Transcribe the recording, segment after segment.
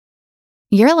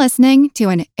You're listening to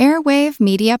an Airwave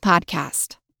Media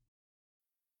Podcast.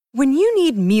 When you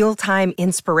need mealtime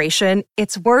inspiration,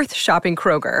 it's worth shopping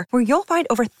Kroger, where you'll find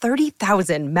over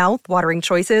 30,000 mouth-watering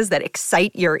choices that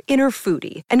excite your inner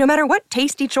foodie. And no matter what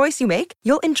tasty choice you make,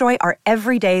 you'll enjoy our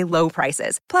everyday low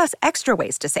prices, plus extra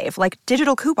ways to save, like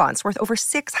digital coupons worth over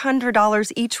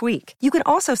 $600 each week. You can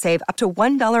also save up to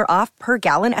 $1 off per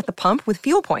gallon at the pump with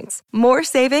fuel points. More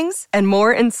savings and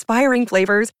more inspiring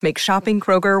flavors make shopping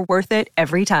Kroger worth it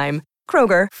every time.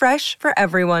 Kroger, fresh for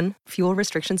everyone. Fuel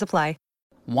restrictions apply.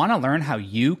 Want to learn how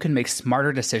you can make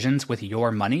smarter decisions with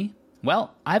your money?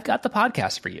 Well, I've got the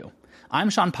podcast for you.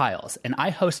 I'm Sean Piles, and I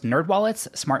host NerdWallet's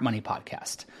Smart Money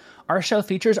Podcast. Our show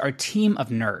features our team of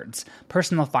nerds,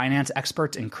 personal finance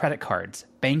experts in credit cards,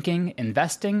 banking,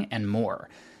 investing, and more.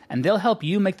 And they'll help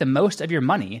you make the most of your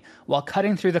money while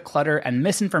cutting through the clutter and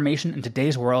misinformation in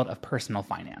today's world of personal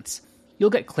finance. You'll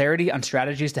get clarity on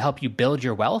strategies to help you build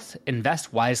your wealth,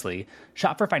 invest wisely,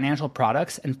 shop for financial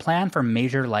products, and plan for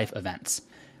major life events.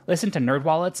 Listen to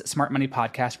NerdWallet's Smart Money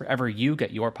Podcast wherever you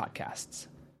get your podcasts.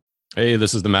 Hey,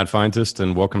 this is the Mad Fientist,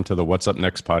 and welcome to the What's Up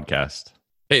Next podcast.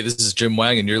 Hey, this is Jim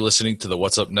Wang, and you're listening to the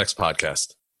What's Up Next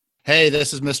podcast. Hey,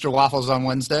 this is Mr. Waffles on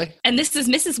Wednesday. And this is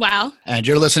Mrs. Wow. And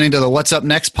you're listening to the What's Up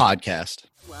Next podcast.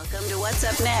 Welcome to What's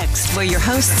Up Next, where your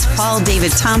hosts Paul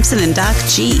David Thompson and Doc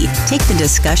G take the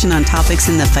discussion on topics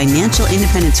in the financial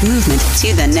independence movement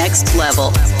to the next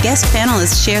level. Guest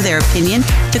panelists share their opinion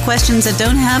to questions that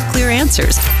don't have clear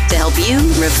answers to help you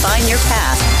refine your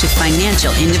path to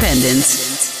financial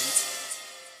independence.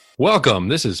 Welcome.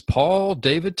 This is Paul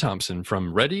David Thompson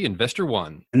from Ready Investor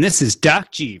One. And this is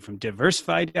Doc G from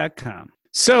Diversify.com.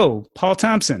 So, Paul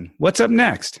Thompson, what's up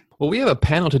next? Well, we have a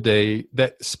panel today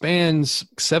that spans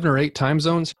 7 or 8 time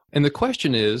zones. And the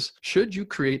question is, should you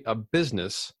create a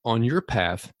business on your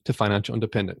path to financial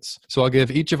independence? So I'll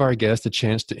give each of our guests a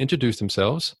chance to introduce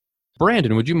themselves.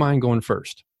 Brandon, would you mind going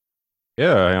first?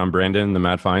 Yeah, I'm Brandon, the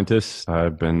Mad Fientist.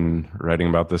 I've been writing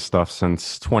about this stuff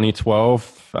since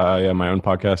 2012. I have my own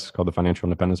podcast called the Financial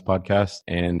Independence Podcast.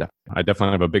 And I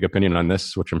definitely have a big opinion on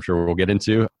this, which I'm sure we'll get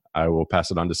into. I will pass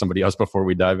it on to somebody else before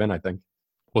we dive in, I think.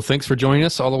 Well, thanks for joining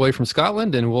us all the way from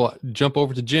Scotland, and we'll jump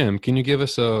over to Jim. Can you give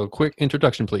us a quick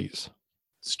introduction, please?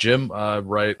 It's Jim. I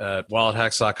write at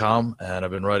wildhacks.com, and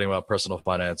I've been writing about personal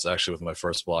finance actually with my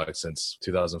first blog since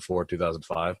 2004,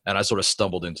 2005. And I sort of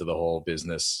stumbled into the whole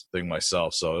business thing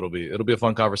myself, so it'll be a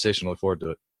fun conversation. I look forward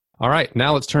to it. All right,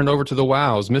 now let's turn it over to the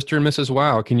Wows. Mr. and Mrs.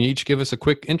 Wow, can you each give us a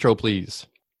quick intro, please?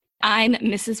 I'm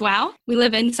Mrs. Wow. We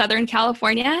live in Southern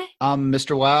California. I'm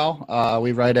Mr. Wow.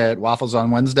 We write at Waffles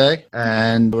on Wednesday,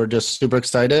 and we're just super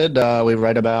excited. We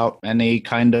write about any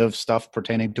kind of stuff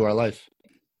pertaining to our life.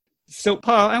 So,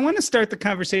 Paul, I want to start the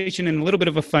conversation in a little bit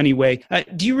of a funny way.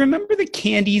 Do you remember the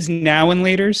candies Now and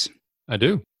Laters? I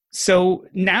do. So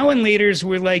Now and Laters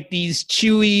were like these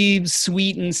chewy,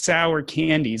 sweet and sour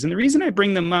candies. And the reason I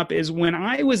bring them up is when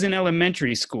I was in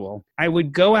elementary school, I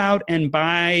would go out and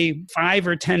buy 5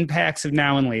 or 10 packs of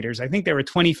Now and Laters. I think they were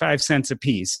 25 cents a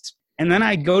piece. And then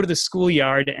I'd go to the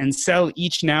schoolyard and sell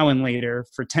each Now and Later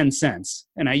for 10 cents.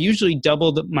 And I usually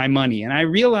doubled my money. And I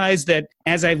realized that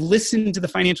as I've listened to the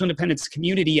financial independence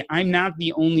community, I'm not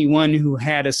the only one who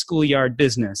had a schoolyard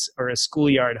business or a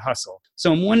schoolyard hustle.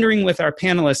 So I'm wondering with our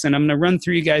panelists, and I'm going to run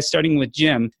through you guys starting with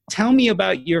Jim. Tell me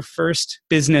about your first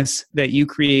business that you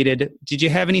created. Did you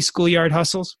have any schoolyard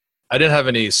hustles? I didn't have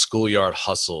any schoolyard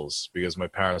hustles because my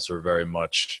parents were very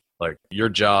much like, your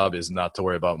job is not to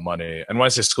worry about money. And when I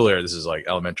say schoolyard, this is like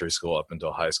elementary school up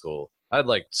until high school. I had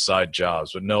like side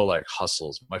jobs, but no like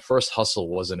hustles. My first hustle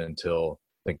wasn't until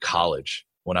I think college,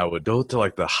 when I would go to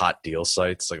like the hot deal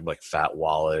sites, like Fat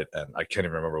Wallet, and I can't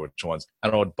even remember which ones.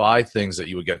 And I would buy things that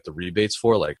you would get the rebates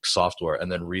for, like software,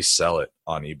 and then resell it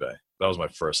on eBay. That was my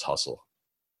first hustle.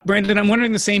 Brandon, I'm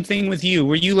wondering the same thing with you.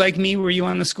 Were you like me? Were you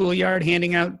on the schoolyard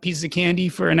handing out pieces of candy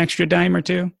for an extra dime or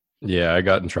two? Yeah, I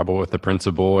got in trouble with the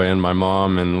principal and my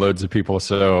mom and loads of people.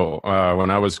 So when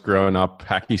I was growing up,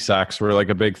 hacky sacks were like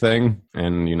a big thing.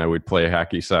 And, we'd play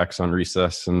hacky sacks on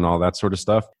recess and all that sort of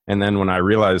stuff. And then when I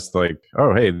realized like,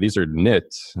 oh, hey, these are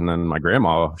knits. And then my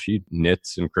grandma, she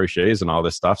knits and crochets and all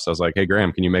this stuff. So I was like, hey,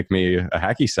 Graham, can you make me a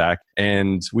hacky sack?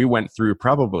 And we went through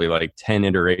probably like 10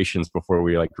 iterations before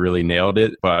we like really nailed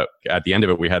it. But at the end of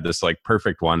it, we had this like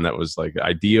perfect one that was like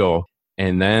ideal.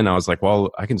 And then I was like,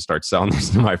 well, I can start selling this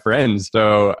to my friends.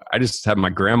 So I just had my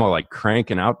grandma like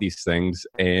cranking out these things,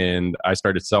 and I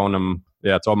started selling them,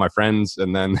 to all my friends.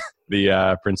 And then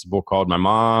the principal called my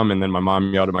mom, and then my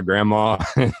mom yelled at my grandma.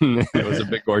 And it was a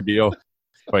big ordeal.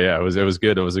 But yeah, it was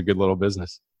good. It was a good little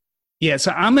business. Yeah,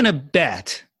 so I'm going to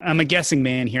bet, I'm a guessing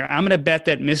man here, I'm going to bet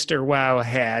that Mr. Wow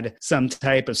had some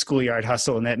type of schoolyard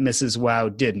hustle and that Mrs. Wow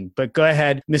didn't. But go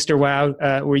ahead, Mr.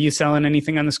 Wow, were you selling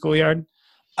anything on the schoolyard?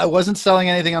 I wasn't selling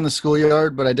anything on the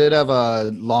schoolyard, but I did have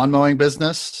a lawn mowing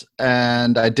business,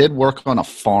 and I did work on a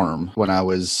farm when I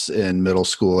was in middle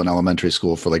school and elementary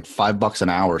school for like $5 an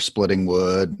hour, splitting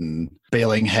wood and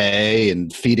baling hay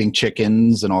and feeding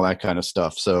chickens and all that kind of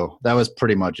stuff. So that was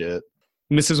pretty much it.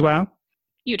 Mrs. Wow?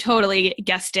 You totally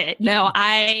guessed it. No,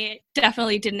 I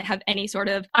definitely didn't have any sort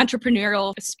of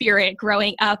entrepreneurial spirit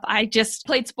growing up. I just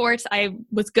played sports. I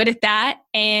was good at that.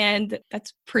 And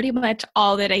that's pretty much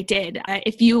all that I did.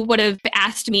 If you would have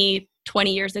asked me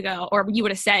 20 years ago, or you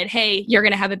would have said, hey, you're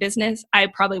going to have a business, I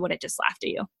probably would have just laughed at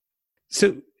you.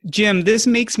 So, Jim, this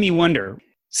makes me wonder.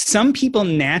 Some people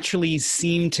naturally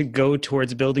seem to go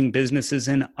towards building businesses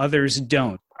and others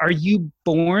don't. Are you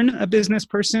born a business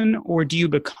person or do you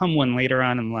become one later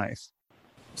on in life?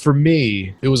 For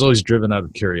me, it was always driven out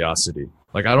of curiosity.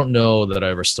 Like, I don't know that I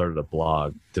ever started a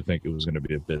blog to think it was going to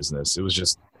be a business. It was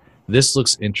just, this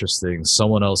looks interesting.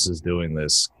 Someone else is doing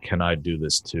this. Can I do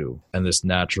this too? And this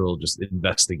natural just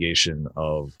investigation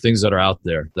of things that are out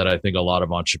there that I think a lot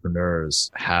of entrepreneurs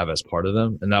have as part of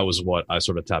them. And that was what I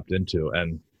sort of tapped into.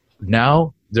 And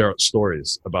now there are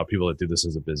stories about people that do this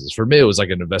as a business. For me, it was like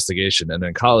an investigation. And then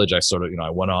in college, I sort of, I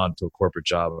went on to a corporate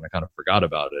job and I kind of forgot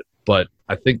about it. But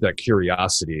I think that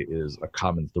curiosity is a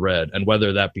common thread. And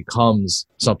whether that becomes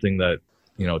something that,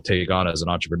 take on as an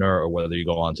entrepreneur or whether you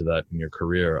go on to that in your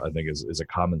career, I think is a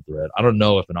common thread. I don't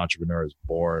know if an entrepreneur is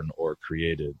born or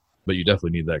created, but you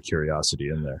definitely need that curiosity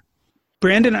in there.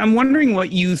 Brandon, I'm wondering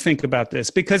what you think about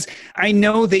this, because I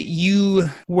know that you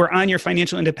were on your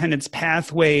financial independence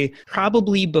pathway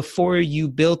probably before you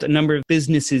built a number of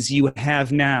businesses you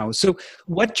have now. So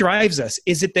what drives us?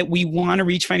 Is it that we want to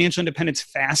reach financial independence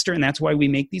faster and that's why we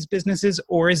make these businesses?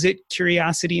 Or is it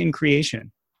curiosity and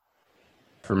creation?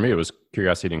 For me, it was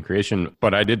curiosity and creation,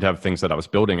 but I did have things that I was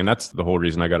building. And that's the whole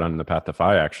reason I got on the path to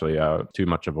FI, actually. Too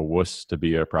much of a wuss to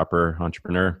be a proper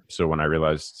entrepreneur. So when I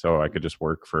realized, I could just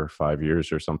work for 5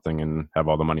 years or something and have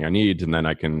all the money I need, and then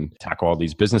I can tackle all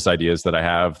these business ideas that I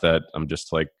have that I'm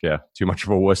just like, too much of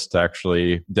a wuss to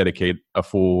actually dedicate a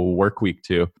full work week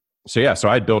to. So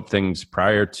I built things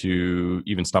prior to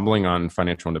even stumbling on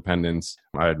financial independence.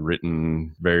 I had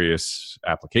written various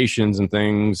applications and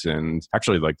things, and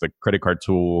actually like the credit card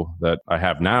tool that I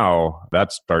have now,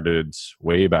 that started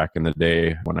way back in the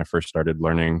day when I first started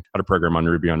learning how to program on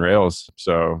Ruby on Rails.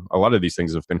 So a lot of these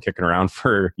things have been kicking around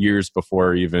for years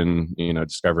before even,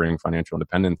 discovering financial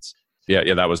independence.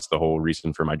 Yeah, that was the whole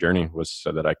reason for my journey, was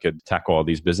so that I could tackle all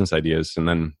these business ideas. And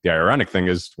then the ironic thing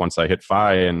is, once I hit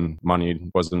FI and money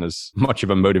wasn't as much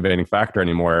of a motivating factor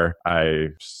anymore, I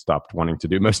stopped wanting to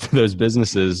do most of those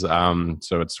businesses.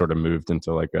 So it sort of moved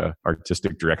into like a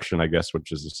artistic direction, I guess,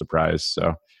 which is a surprise.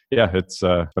 So yeah, it's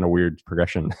been a weird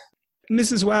progression.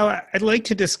 Mrs. Wow, I'd like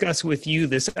to discuss with you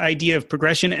this idea of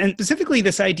progression and specifically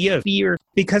this idea of fear,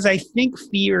 because I think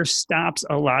fear stops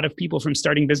a lot of people from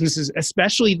starting businesses,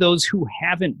 especially those who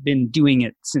haven't been doing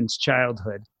it since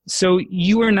childhood. So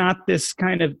you are not this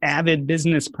kind of avid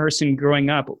business person growing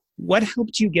up. What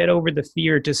helped you get over the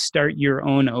fear to start your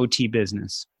own OT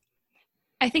business?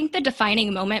 I think the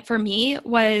defining moment for me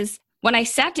was when I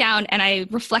sat down and I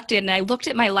reflected and I looked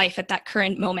at my life at that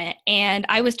current moment, and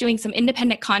I was doing some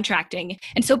independent contracting.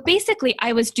 And so basically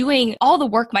I was doing all the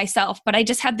work myself, but I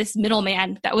just had this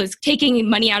middleman that was taking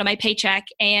money out of my paycheck,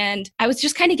 and I was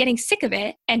just kind of getting sick of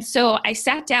it. And so I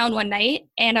sat down one night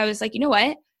and I was like, you know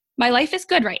what? My life is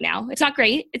good right now. It's not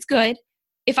great. It's good.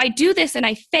 If I do this and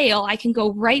I fail, I can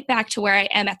go right back to where I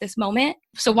am at this moment.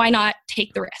 So why not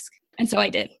take the risk? And so I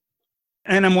did.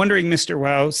 And I'm wondering, Mr.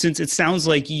 Wow, since it sounds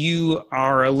like you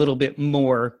are a little bit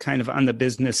more kind of on the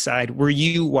business side, were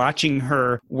you watching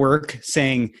her work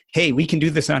saying, hey, we can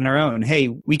do this on our own. Hey,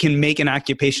 we can make an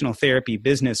occupational therapy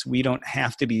business. We don't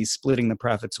have to be splitting the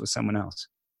profits with someone else.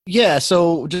 Yeah,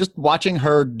 so just watching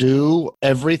her do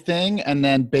everything and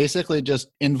then basically just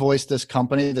invoice this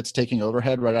company that's taking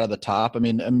overhead right out of the top. I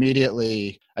mean,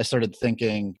 immediately I started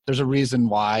thinking there's a reason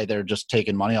why they're just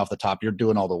taking money off the top. You're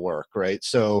doing all the work, right?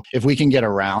 So if we can get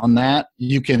around that,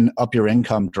 you can up your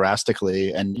income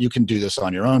drastically and you can do this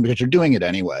on your own because you're doing it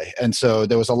anyway. And so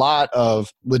there was a lot of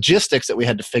logistics that we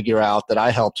had to figure out that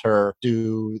I helped her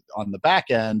do on the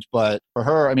back end. But for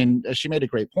her, I mean, she made a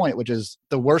great point, which is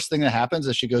the worst thing that happens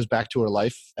is she goes back to her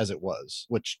life as it was,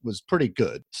 which was pretty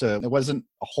good. So there wasn't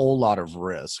a whole lot of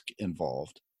risk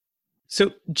involved. So,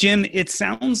 Jim, it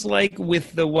sounds like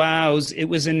with the WOWs, it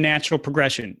was a natural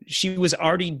progression. She was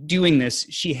already doing this.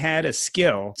 She had a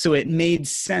skill. So it made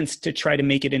sense to try to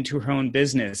make it into her own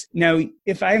business. Now,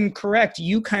 if I'm correct,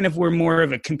 you kind of were more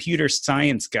of a computer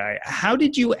science guy. How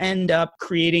did you end up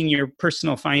creating your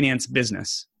personal finance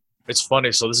business? It's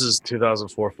funny. So this is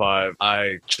 2004-05.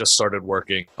 I just started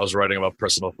working. I was writing about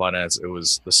personal finance.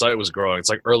 The site was growing. It's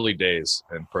like early days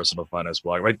in personal finance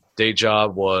blog. My day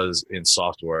job was in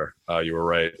software. You were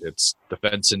right. It's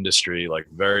defense industry, like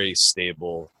very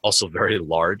stable, also very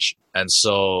large. And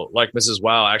so like Mrs.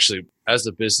 Wow, actually, as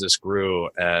the business grew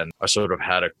and I sort of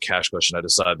had a cash cushion, I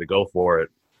decided to go for it.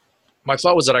 My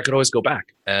thought was that I could always go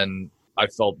back, and I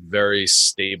felt very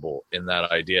stable in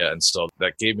that idea. And so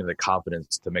that gave me the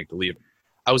confidence to make the leap.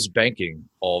 I was banking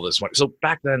all this money. So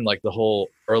back then, like the whole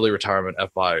early retirement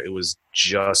FI, it was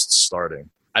just starting.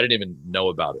 I didn't even know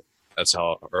about it. That's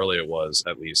how early it was,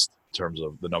 at least in terms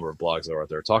of the number of blogs that were out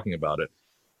there talking about it.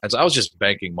 And so I was just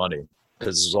banking money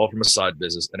because this was all from a side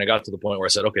business. And I got to the point where I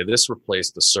said, okay, this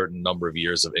replaced a certain number of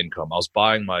years of income. I was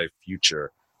buying my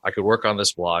future. I could work on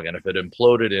this blog, and if it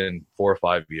imploded in 4 or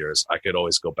 5 years, I could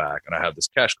always go back, and I have this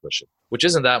cash cushion, which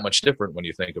isn't that much different when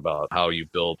you think about how you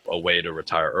build a way to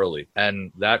retire early.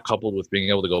 And that coupled with being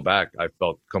able to go back, I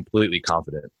felt completely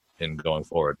confident in going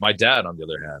forward. My dad, on the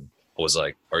other hand, was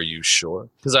like, are you sure?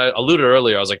 Because I alluded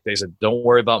earlier, I was like, they said, don't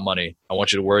worry about money. I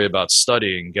want you to worry about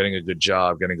studying, getting a good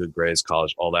job, getting good grades,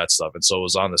 college, all that stuff. And so it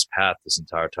was on this path this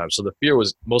entire time. So the fear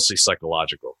was mostly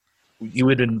psychological. You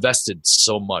had invested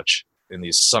so much in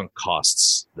these sunk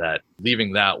costs that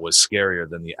leaving that was scarier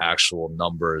than the actual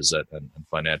numbers and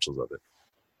financials of it.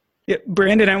 Yeah,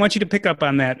 Brandon, I want you to pick up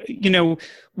on that. You know,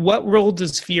 what role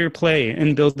does fear play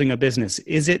in building a business?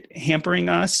 Is it hampering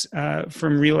us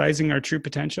from realizing our true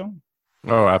potential?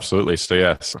 Oh, absolutely. So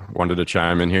yes, wanted to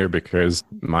chime in here because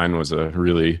mine was a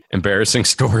really embarrassing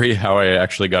story how I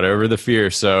actually got over the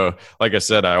fear. So like I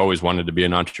said, I always wanted to be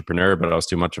an entrepreneur, but I was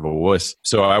too much of a wuss.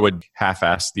 So I would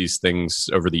half-ass these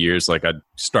things over the years. Like I'd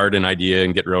start an idea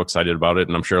and get real excited about it.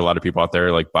 And I'm sure a lot of people out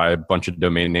there like buy a bunch of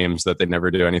domain names that they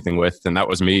never do anything with. And that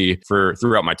was me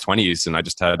throughout my 20s. And I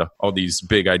just had all these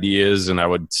big ideas and I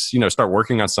would, start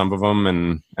working on some of them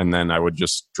and then I would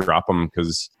just drop them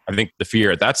because I think the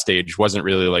fear at that stage wasn't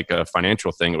really like a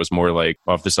financial thing. It was more like,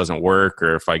 well, if this doesn't work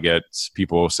or if I get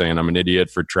people saying I'm an idiot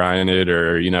for trying it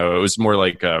or, it was more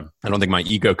like, I don't think my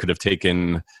ego could have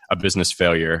taken a business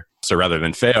failure. So rather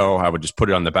than fail, I would just put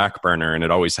it on the back burner and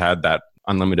it always had that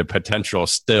unlimited potential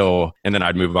still. And then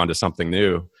I'd move on to something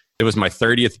new. It was my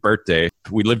 30th birthday.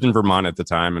 We lived in Vermont at the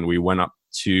time and we went up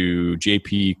to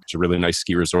JP. It's a really nice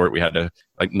ski resort. We had a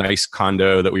nice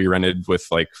condo that we rented with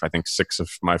I think 6 of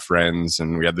my friends.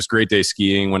 And we had this great day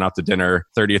skiing, went out to dinner,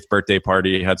 30th birthday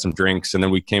party, had some drinks. And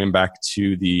then we came back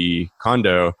to the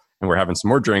condo and we're having some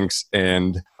more drinks.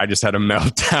 And I just had a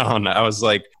meltdown. I was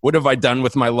like, what have I done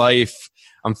with my life?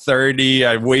 I'm 30.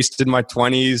 I wasted my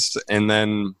 20s. And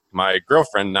then my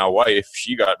girlfriend, now wife,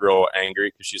 she got real angry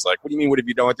because she's like, what do you mean? What have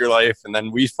you done with your life? And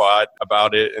then we fought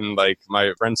about it. And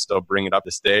my friends still bring it up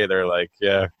this day. They're like,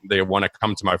 yeah, they want to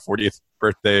come to my 40th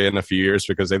birthday in a few years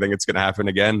because they think it's going to happen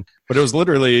again. But it was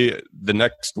literally the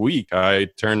next week. I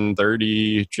turned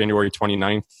 30, January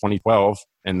 29th, 2012.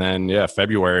 And then,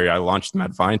 February, I launched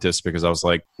Mad Scientist because I was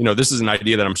like, this is an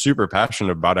idea that I'm super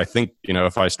passionate about. I think,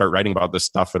 if I start writing about this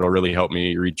stuff, it'll really help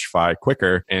me reach FI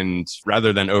quicker. And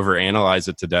rather than overanalyze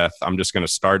it to death, I'm just going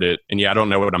to start it. And I don't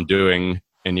know what I'm doing.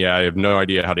 And I have no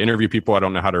idea how to interview people. I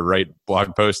don't know how to write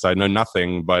blog posts. I know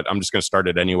nothing, but I'm just going to start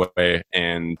it anyway.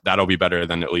 And that'll be better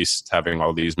than at least having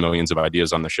all these millions of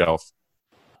ideas on the shelf.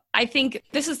 I think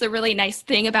this is the really nice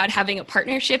thing about having a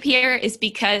partnership here is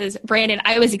because, Brandon,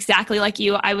 I was exactly like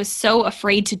you. I was so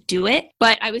afraid to do it,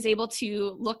 but I was able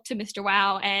to look to Mr.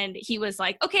 Wow and he was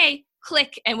like, okay,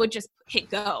 click, and would just hit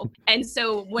go. And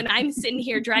so when I'm sitting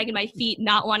here dragging my feet,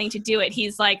 not wanting to do it,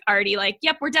 he's already like,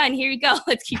 yep, we're done. Here you go.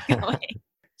 Let's keep going.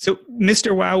 So,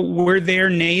 Mr. Wow, were there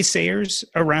naysayers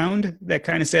around that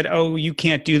kind of said, oh, you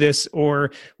can't do this? Or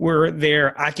were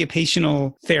there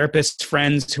occupational therapist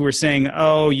friends who were saying,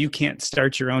 oh, you can't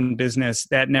start your own business.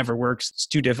 That never works. It's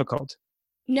too difficult.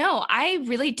 No, I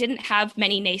really didn't have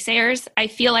many naysayers. I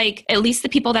feel like at least the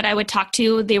people that I would talk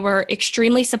to, they were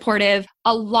extremely supportive.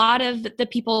 A lot of the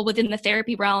people within the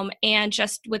therapy realm and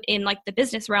just within the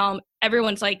business realm,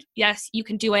 everyone's like, yes, you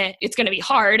can do it. It's going to be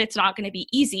hard. It's not going to be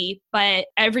easy, but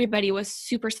everybody was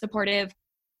super supportive.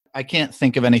 I can't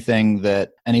think of anything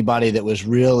that anybody that was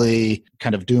really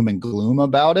kind of doom and gloom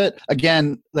about it.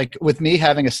 Again, with me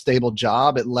having a stable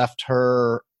job, it left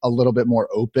her a little bit more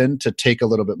open to take a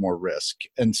little bit more risk.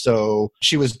 And so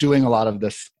she was doing a lot of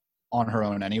this on her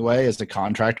own anyway as a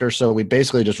contractor. So we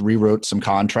basically just rewrote some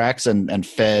contracts and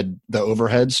fed the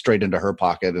overhead straight into her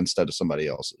pocket instead of somebody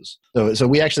else's. So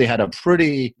we actually had a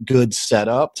pretty good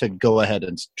setup to go ahead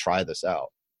and try this out.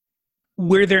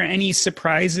 Were there any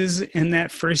surprises in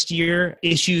that first year,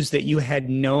 issues that you had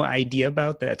no idea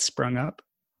about that sprung up?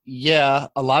 Yeah,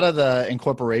 a lot of the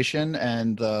incorporation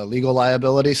and the legal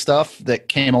liability stuff that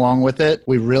came along with it,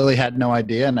 we really had no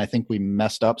idea. And I think we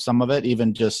messed up some of it,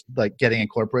 even just like getting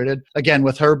incorporated. Again,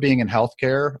 with her being in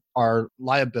healthcare, our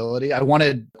liability, I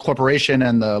wanted corporation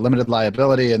and the limited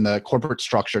liability and the corporate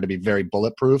structure to be very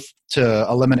bulletproof to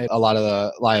eliminate a lot of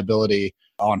the liability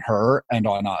on her and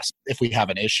on us if we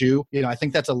have an issue. I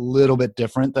think that's a little bit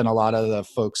different than a lot of the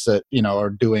folks that,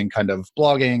 are doing kind of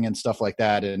blogging and stuff like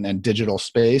that and digital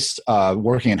space.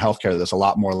 Working in healthcare, there's a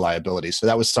lot more liability. So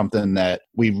that was something that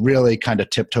we really kind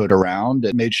of tiptoed around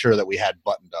and made sure that we had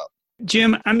buttoned up.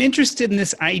 Jim, I'm interested in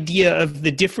this idea of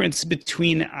the difference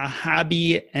between a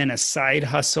hobby and a side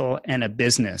hustle and a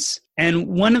business. And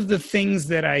one of the things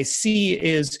that I see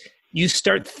is you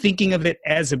start thinking of it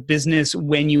as a business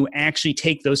when you actually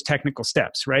take those technical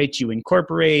steps, right? You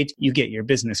incorporate, you get your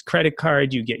business credit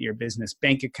card, you get your business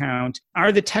bank account.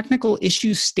 Are the technical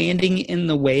issues standing in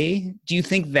the way? Do you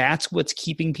think that's what's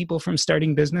keeping people from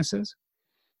starting businesses?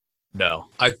 No,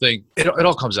 I think it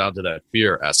all comes down to that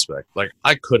fear aspect. Like,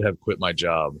 I could have quit my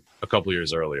job a couple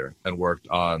years earlier and worked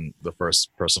on the first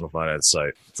personal finance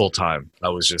site full time. I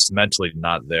was just mentally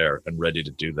not there and ready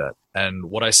to do that. And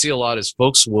what I see a lot is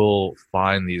folks will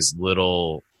find these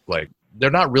little,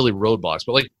 they're not really roadblocks,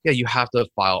 but you have to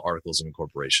file articles of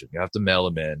incorporation. You have to mail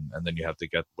them in, and then you have to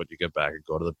get what you get back and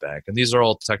go to the bank. And these are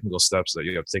all technical steps that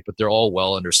you have to take, but they're all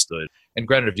well understood. And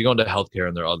granted, if you go into healthcare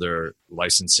and there are other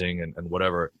licensing and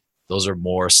whatever, those are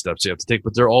more steps you have to take,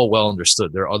 but they're all well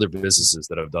understood. There are other businesses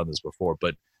that have done this before,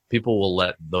 but people will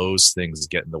let those things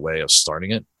get in the way of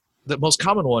starting it. The most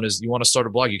common one is you want to start a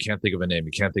blog, you can't think of a name,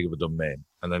 you can't think of a domain.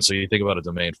 And then so you think about a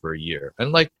domain for a year.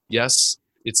 And yes,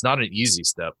 it's not an easy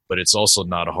step, but it's also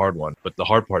not a hard one. But the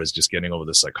hard part is just getting over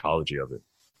the psychology of it.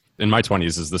 In my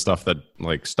 20s is the stuff that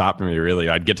stopped me, really.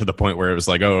 I'd get to the point where it was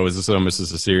is this almost a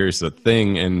serious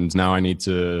thing? And now I need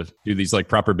to do these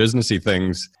proper businessy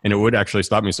things. And it would actually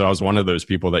stop me. So I was one of those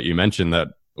people that you mentioned that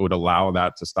would allow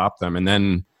that to stop them. And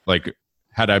then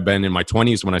had I been in my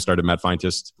 20s when I started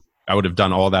MadFientist, I would have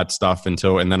done all that stuff and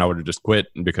then I would have just quit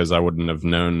because I wouldn't have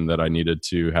known that I needed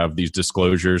to have these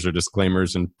disclosures or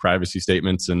disclaimers and privacy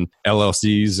statements and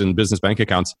LLCs and business bank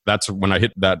accounts. That's when I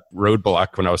hit that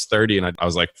roadblock when I was 30 and I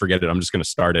was like, forget it, I'm just going to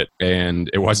start it. And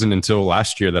it wasn't until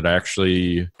last year that I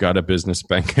actually got a business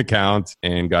bank account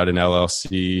and got an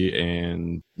LLC.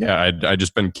 And yeah, I'd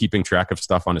just been keeping track of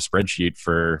stuff on a spreadsheet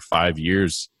for 5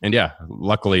 years. And yeah,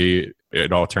 luckily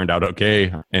it all turned out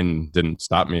okay and didn't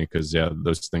stop me because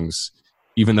those things,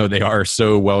 even though they are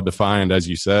so well defined, as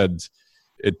you said,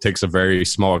 it takes a very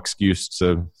small excuse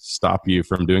to stop you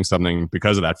from doing something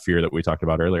because of that fear that we talked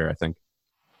about earlier, I think.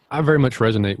 I very much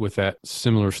resonate with that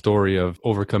similar story of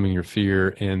overcoming your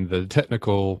fear and the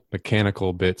technical,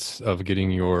 mechanical bits of getting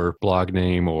your blog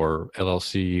name or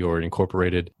LLC or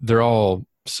incorporated. They're all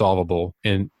solvable,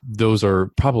 and those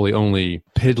are probably only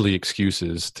piddly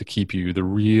excuses to keep you. The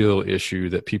real issue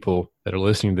that people that are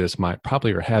listening to this might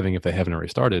probably are having, if they haven't already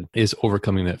started, is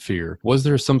overcoming that fear. Was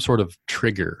there some sort of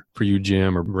trigger for you,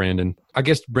 Jim or Brandon? I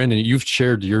guess, Brandon, you've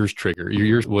shared yours trigger.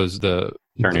 Yours was the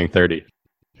turning 30.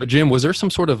 But Jim, was there some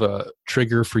sort of a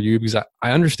trigger for you? Because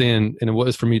I understand, and it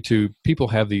was for me too, people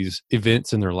have these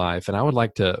events in their life, and I would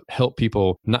like to help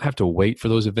people not have to wait for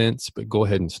those events, but go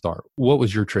ahead and start. What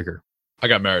was your trigger? I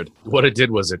got married. What it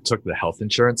did was it took the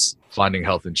finding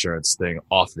health insurance thing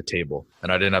off the table.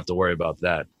 And I didn't have to worry about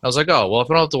that. I was like, oh, well,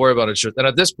 if I don't have to worry about insurance, then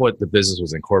at this point, the business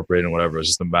was incorporated and whatever. It was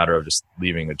just a matter of just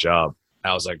leaving a job.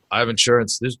 I was like, I have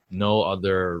insurance. There's no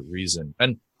other reason.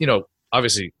 And,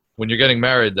 obviously, when you're getting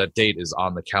married, that date is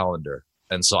on the calendar.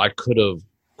 And so I could have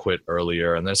quit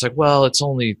earlier. And then it's like, well, it's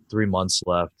only 3 months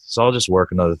left. So I'll just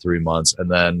work another 3 months.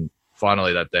 And then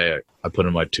finally that day, I put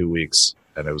in my 2 weeks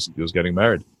and it was getting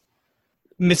married.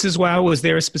 Mrs. Wow, was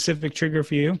there a specific trigger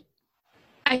for you?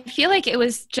 I feel like it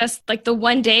was just the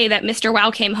one day that Mr.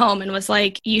 Wow came home and was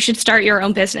like, you should start your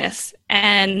own business.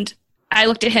 And I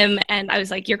looked at him and I was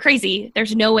like, you're crazy.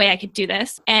 There's no way I could do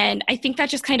this. And I think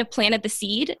that just kind of planted the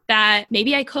seed that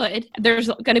maybe I could. There's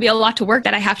going to be a lot to work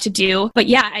that I have to do. But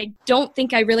yeah, I don't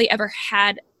think I really ever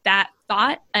had that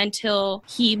thought until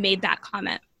he made that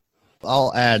comment.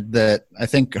 I'll add that I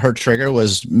think her trigger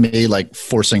was me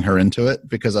forcing her into it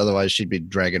because otherwise she'd be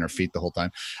dragging her feet the whole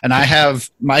time. And I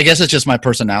guess it's just my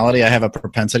personality. I have a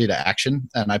propensity to action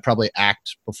and I probably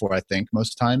act before I think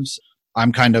most times.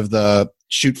 I'm kind of the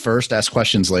shoot first, ask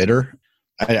questions later.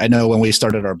 I know when we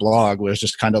started our blog, it was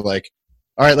just kind of like,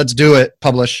 all right, let's do it,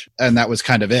 publish. And that was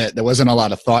kind of it. There wasn't a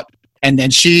lot of thought. And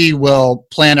then she will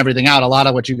plan everything out. A lot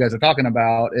of what you guys are talking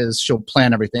about is she'll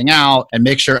plan everything out and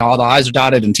make sure all the I's are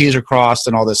dotted and T's are crossed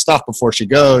and all this stuff before she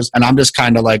goes. And I'm just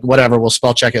kind of like, whatever, we'll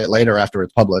spell check it later after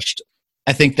it's published.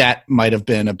 I think that might have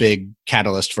been a big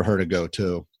catalyst for her to go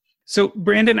too. So,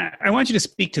 Brandon, I want you to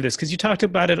speak to this because you talked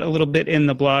about it a little bit in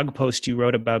the blog post you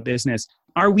wrote about business.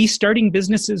 Are we starting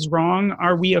businesses wrong?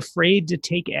 Are we afraid to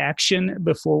take action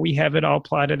before we have it all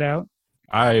plotted out?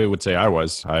 I would say I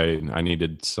was. I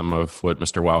needed some of what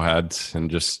Mr. Wow had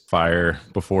and just fire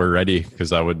before ready,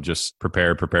 because I would just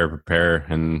prepare,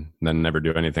 and then never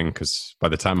do anything, because by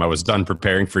the time I was done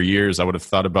preparing for years, I would have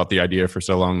thought about the idea for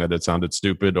so long that it sounded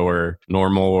stupid or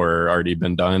normal or already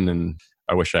been done. And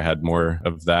I wish I had more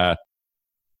of that.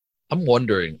 I'm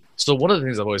wondering, so one of the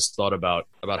things I've always thought about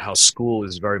how school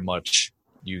is very much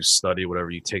you study whatever,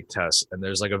 you take tests, and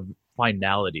there's like a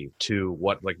finality to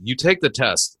what, like you take the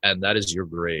test and that is your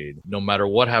grade. No matter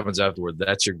what happens afterward,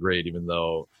 that's your grade, even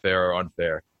though fair or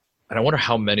unfair. And I wonder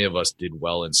how many of us did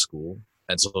well in school.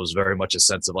 And so it was very much a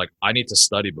sense of like, I need to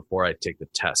study before I take the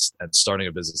test. And starting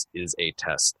a business is a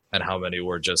test. And how many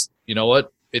were just, you know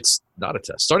what? It's not a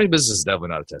test. Starting a business is definitely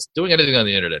not a test. Doing anything on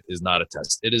the internet is not a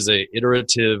test. It is a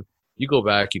iterative, you go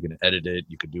back, you can edit it,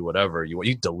 you can do whatever you want.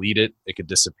 You delete it, it could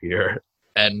disappear.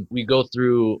 And we go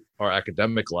through our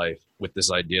academic life with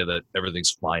this idea that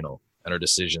everything's final and our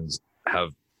decisions have,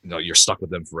 you're stuck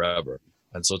with them forever.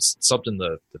 And so it's something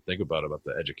to think about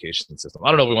the education system.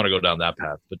 I don't know if we want to go down that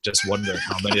path, but just wonder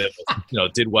how many of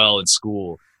us, did well in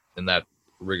school in that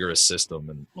rigorous system.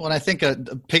 And well, I think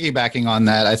piggybacking on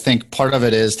that, I think part of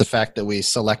it is the fact that we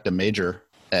select a major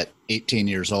at 18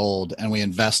 years old and we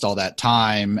invest all that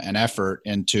time and effort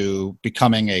into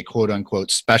becoming a quote unquote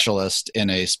specialist in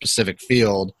a specific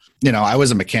field. I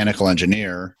was a mechanical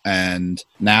engineer and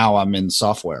now I'm in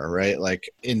software, right? Like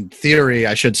in theory,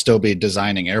 I should still be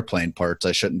designing airplane parts.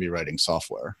 I shouldn't be writing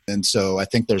software. And so I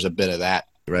think there's a bit of that,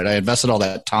 right? I invested all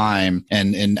that time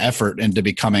and effort into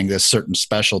becoming this certain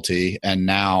specialty. And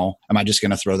now am I just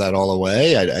going to throw that all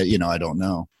away? I don't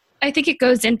know. I think it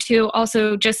goes into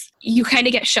also just you kind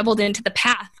of get shoveled into the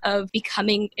path of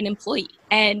becoming an employee.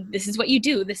 And this is what you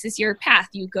do. This is your path.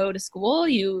 You go to school,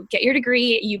 you get your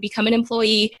degree, you become an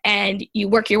employee, and you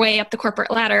work your way up the corporate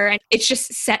ladder. And it's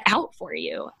just set out for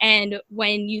you. And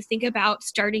when you think about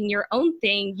starting your own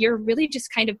thing, you're really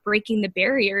just kind of breaking the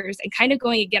barriers and kind of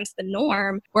going against the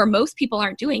norm where most people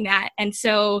aren't doing that. And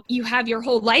so you have your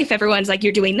whole life, everyone's like,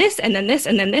 you're doing this and then this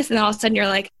and then this. And then all of a sudden you're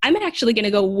like, I'm actually going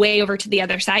to go way over to the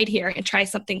other side here and try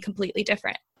something completely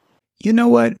different. You know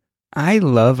what? I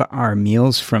love our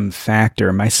meals from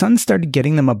Factor. My son started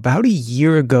getting them about a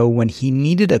year ago when he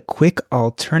needed a quick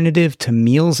alternative to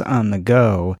meals on the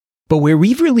go. But where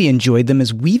we've really enjoyed them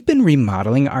is we've been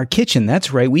remodeling our kitchen.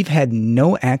 That's right. We've had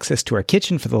no access to our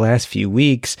kitchen for the last few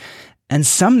weeks. And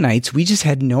some nights we just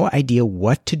had no idea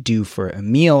what to do for a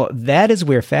meal. That is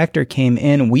where Factor came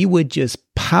in. We would just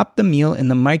pop the meal in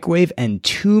the microwave and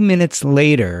 2 minutes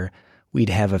later, we'd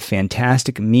have a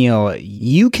fantastic meal.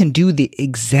 You can do the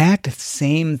exact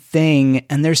same thing,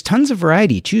 and there's tons of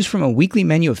variety. Choose from a weekly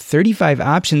menu of 35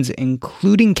 options,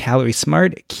 including Calorie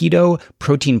Smart, Keto,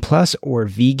 Protein Plus, or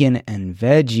Vegan and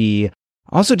Veggie.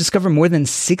 Also discover more than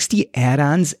 60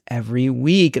 add-ons every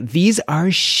week. These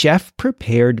are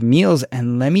chef-prepared meals,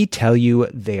 and let me tell you,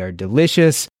 they are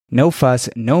delicious. No fuss,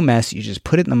 no mess. You just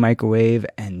put it in the microwave,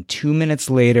 and 2 minutes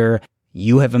later,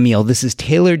 you have a meal. This is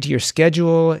tailored to your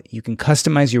schedule. You can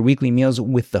customize your weekly meals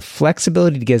with the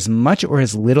flexibility to get as much or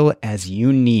as little as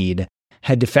you need.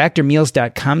 Head to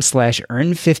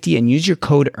factormeals.com/earn50 and use your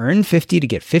code earn50 to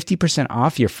get 50%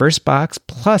 off your first box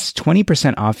plus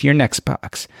 20% off your next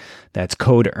box. That's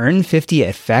code earn50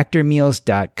 at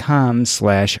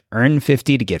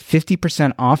factormeals.com/earn50 to get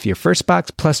 50% off your first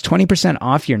box plus 20%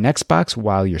 off your next box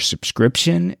while your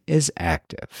subscription is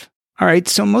active. All right,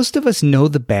 so most of us know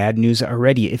the bad news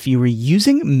already. If you were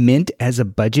using Mint as a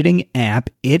budgeting app,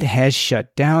 it has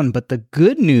shut down. But the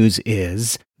good news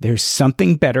is there's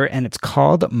something better, and it's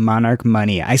called Monarch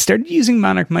Money. I started using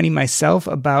Monarch Money myself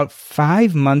about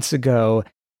 5 months ago,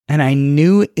 and I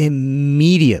knew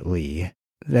immediately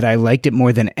that I liked it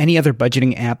more than any other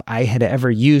budgeting app I had ever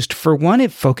used. For one,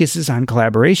 it focuses on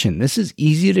collaboration. This is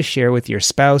easy to share with your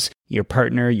spouse, your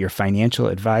partner, your financial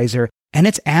advisor. And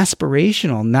it's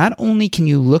aspirational. Not only can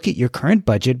you look at your current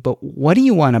budget, but what do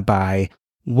you want to buy?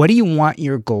 What do you want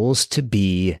your goals to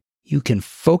be? You can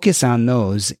focus on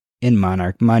those in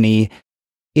Monarch Money.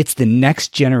 It's the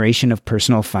next generation of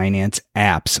personal finance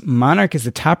apps. Monarch is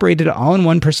the top-rated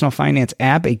all-in-one personal finance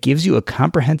app. It gives you a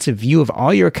comprehensive view of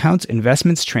all your accounts,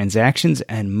 investments, transactions,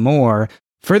 and more.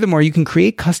 Furthermore, you can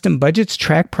create custom budgets,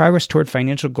 track progress toward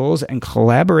financial goals, and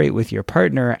collaborate with your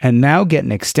partner. And now get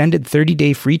an extended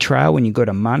 30-day free trial when you go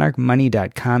to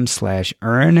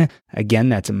monarchmoney.com/earn. Again,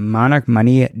 that's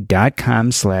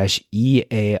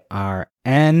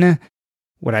monarchmoney.com/EARN.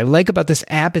 What I like about this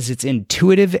app is it's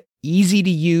intuitive, easy to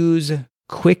use,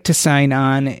 quick to sign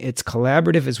on. It's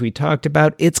collaborative, as we talked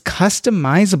about. It's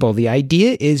customizable. The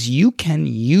idea is you can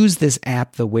use this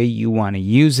app the way you want to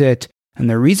use it. And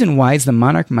the reason why is the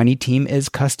Monarch Money team is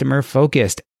customer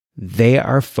focused. They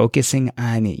are focusing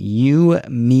on you,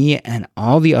 me, and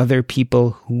all the other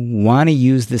people who want to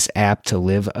use this app to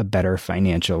live a better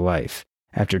financial life.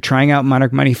 After trying out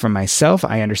Monarch Money for myself,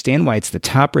 I understand why it's the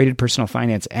top-rated personal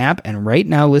finance app. And right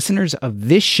now, listeners of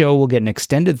this show will get an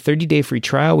extended 30-day free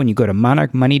trial when you go to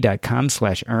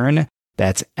monarchmoney.com/earn.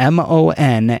 That's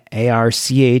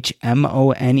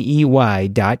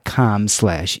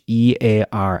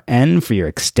monarchmoney.com/EARN for your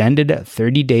extended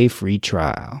 30-day free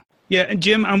trial. Yeah, and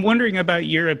Jim, I'm wondering about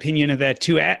your opinion of that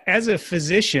too. As a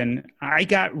physician, I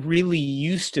got really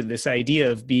used to this idea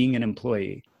of being an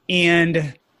employee.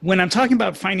 And when I'm talking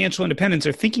about financial independence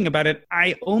or thinking about it,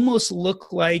 I almost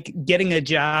look like getting a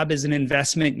job is an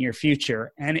investment in your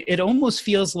future. And it almost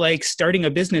feels like starting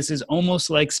a business is almost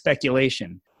like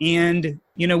speculation. And,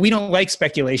 we don't like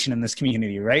speculation in this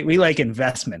community, right? We like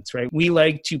investments, right? We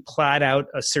like to plot out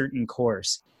a certain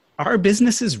course. Are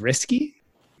businesses risky?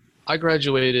 I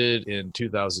graduated in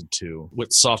 2002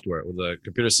 with software, with a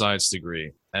computer science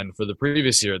degree. And for the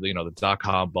previous year, the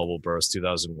dot-com bubble burst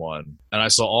 2001. And I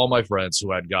saw all my friends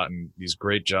who had gotten these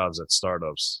great jobs at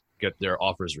startups get their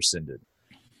offers rescinded.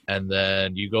 And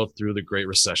then you go through the Great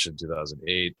Recession,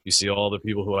 2008. You see all the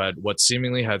people who had what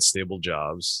seemingly had stable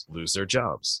jobs lose their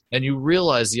jobs. And you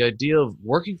realize the idea of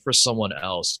working for someone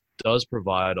else does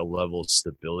provide a level of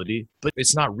stability, but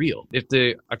it's not real. If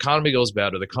the economy goes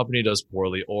bad or the company does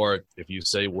poorly, or if you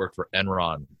say work for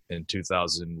Enron in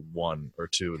 2001 or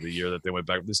 2, the year that they went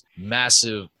back, this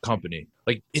massive company,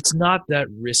 it's not that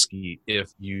risky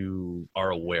if you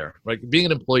are aware. Being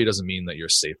an employee doesn't mean that you're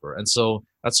safer. And so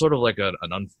that's sort of like an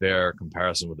unfair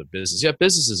comparison with a business. Yeah,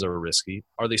 businesses are risky.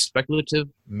 Are they speculative?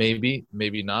 Maybe,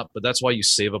 maybe not. But that's why you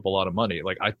save up a lot of money.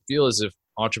 I feel as if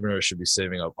entrepreneurs should be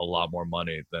saving up a lot more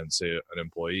money than, say, an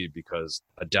employee, because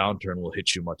a downturn will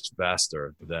hit you much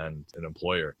faster than an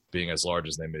employer, being as large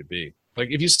as they may be.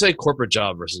 If you say corporate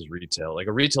job versus retail,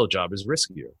 a retail job is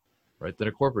riskier, right, than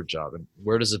a corporate job. And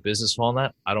where does a business fall in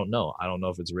that? I don't know. I don't know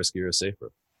if it's riskier or safer.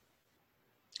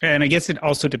 And I guess it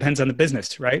also depends on the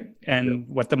business, right? And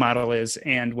what the model is,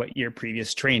 and what your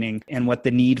previous training, and what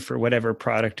the need for whatever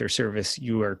product or service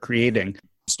you are creating.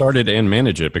 Start it and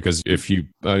manage it, because if you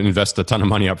invest a ton of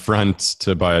money up front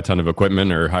to buy a ton of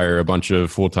equipment or hire a bunch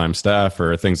of full-time staff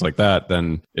or things like that,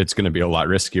 then it's going to be a lot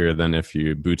riskier than if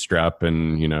you bootstrap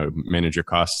and manage your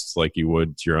costs like you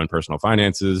would your own personal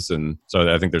finances. And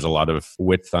so I think there's a lot of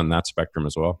width on that spectrum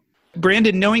as well.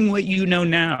 Brandon, knowing what you know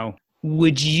now,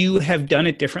 would you have done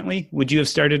it differently? Would you have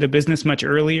started a business much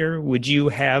earlier? Would you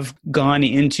have gone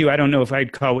into, I don't know if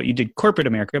I'd call what you did corporate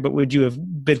America, but would you have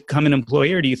become an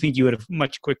employee, or do you think you would have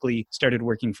much quickly started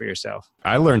working for yourself?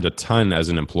 I learned a ton as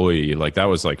an employee. That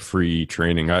was free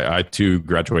training. I too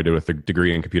graduated with a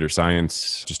degree in computer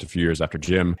science just a few years after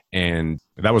Jim. And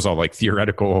that was all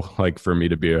theoretical, for me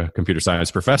to be a computer science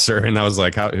professor. And I was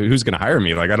who's going to hire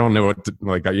me? I don't know what to,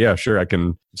 yeah, sure, I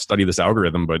can study this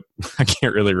algorithm, but I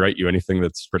can't really write you anything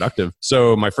that's productive.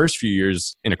 So my first few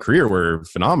years in a career were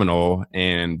phenomenal,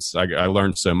 and I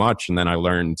learned so much. And then I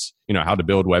learned, how to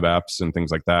build web apps and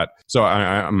things like that. So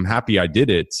I'm happy I did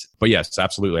it. But yes,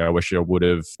 absolutely. I wish I would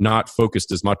have not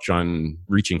focused as much on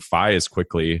reaching FI as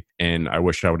quickly. And I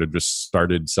wish I would have just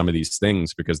started some of these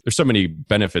things, because there's so many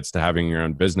benefits to having your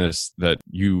own business that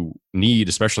you need,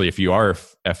 especially if you are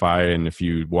FI and if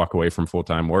you walk away from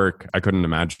full-time work. I couldn't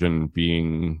imagine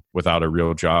being without a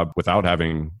real job, without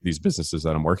having these businesses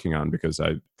that I'm working on, because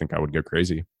I think I would go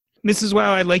crazy. Mrs.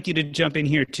 Wow, I'd like you to jump in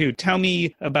here too. Tell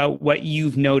me about what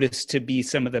you've noticed to be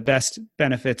some of the best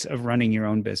benefits of running your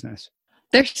own business.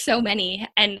 There's so many.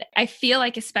 And I feel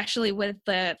like, especially with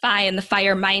the FI and the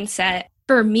FIRE mindset,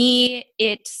 For me,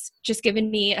 it's just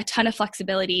given me a ton of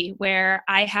flexibility where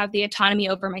I have the autonomy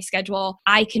over my schedule.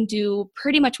 I can do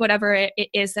pretty much whatever it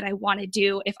is that I want to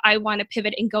do. If I want to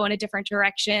pivot and go in a different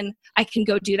direction, I can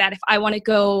go do that. If I want to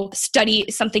go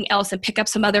study something else and pick up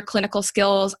some other clinical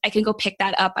skills, I can go pick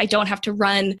that up. I don't have to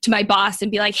run to my boss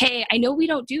and be like, hey, I know we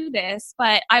don't do this,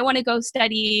 but I want to go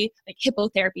study like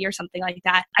hippotherapy or something like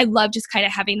that. I love just kind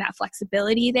of having that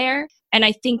flexibility there. And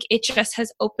I think it just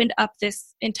has opened up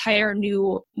this entire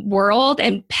new world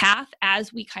and path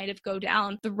as we kind of go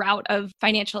down the route of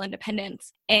financial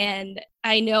independence. And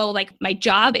I know like my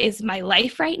job is my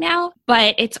life right now,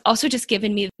 but it's also just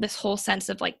given me this whole sense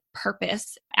of like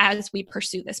purpose as we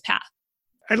pursue this path.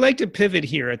 I'd like to pivot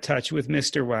here a touch with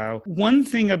Mr. Wow. One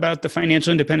thing about the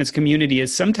financial independence community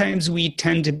is sometimes we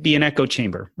tend to be an echo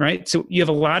chamber, right? So you have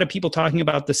a lot of people talking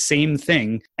about the same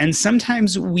thing, and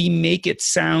sometimes we make it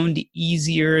sound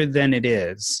easier than it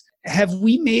is. Have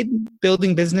we made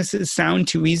building businesses sound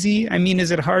too easy? I mean,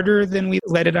 is it harder than we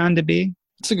let it on to be?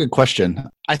 That's a good question.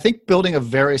 I think building a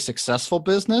very successful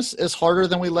business is harder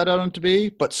than we let it on to be,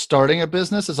 but starting a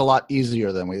business is a lot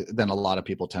easier than a lot of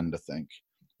people tend to think.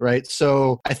 Right.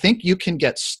 So I think you can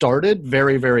get started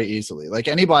very, very easily. Like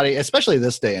anybody, especially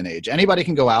this day and age, anybody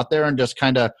can go out there and just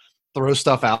kind of throw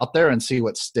stuff out there and see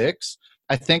what sticks.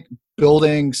 I think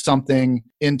building something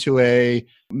into a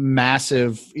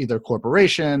massive either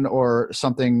corporation or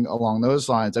something along those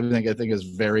lines, I think is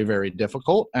very, very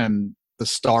difficult. And the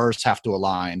stars have to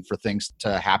align for things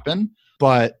to happen.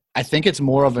 But I think it's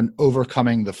more of an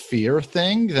overcoming the fear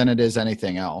thing than it is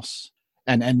anything else.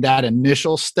 And that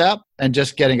initial step and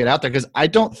just getting it out there, because I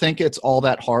don't think it's all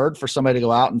that hard for somebody to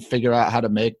go out and figure out how to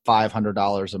make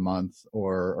 $500 a month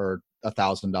or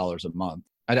 $1,000 a month.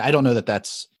 I don't know that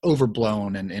that's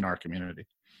overblown in our community.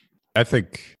 I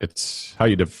think it's how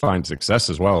you define success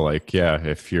as well. Like, yeah,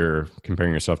 if you're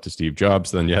comparing yourself to Steve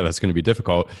Jobs, then yeah, that's going to be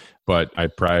difficult. But I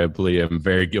probably am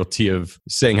very guilty of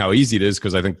saying how easy it is,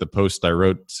 because I think the post I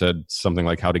wrote said something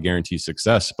like how to guarantee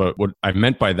success. But what I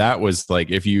meant by that was like,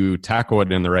 if you tackle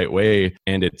it in the right way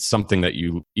and it's something that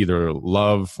you either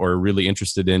love or are really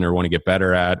interested in or want to get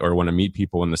better at or want to meet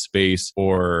people in the space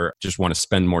or just want to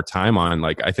spend more time on,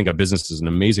 like, I think a business is an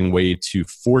amazing way to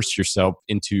force yourself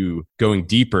into going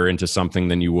deeper into something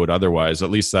than you would otherwise. At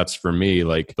least that's for me.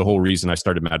 Like the whole reason I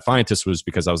started Mad Fientist was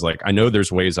because I was like, I know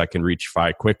there's ways I can reach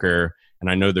FI quicker. And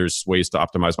I know there's ways to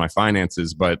optimize my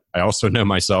finances, but I also know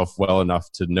myself well enough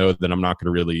to know that I'm not going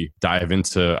to really dive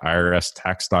into IRS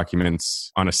tax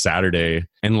documents on a Saturday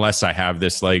unless I have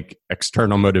this like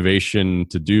external motivation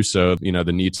to do so, you know,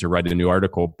 the need to write a new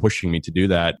article pushing me to do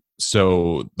that.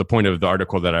 So the point of the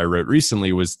article that I wrote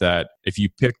recently was that if you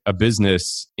pick a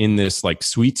business in this like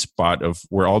sweet spot of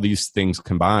where all these things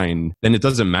combine, then it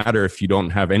doesn't matter if you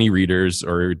don't have any readers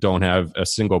or don't have a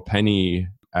single penny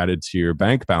added to your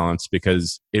bank balance,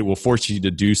 because it will force you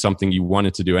to do something you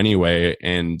wanted to do anyway.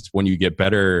 And when you get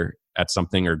better at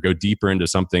something or go deeper into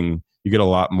something, you get a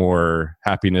lot more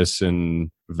happiness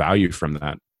and value from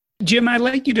that. Jim, I'd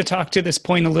like you to talk to this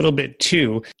point a little bit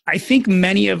too. I think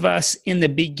many of us in the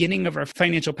beginning of our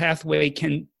financial pathway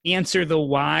can answer the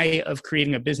why of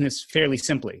creating a business fairly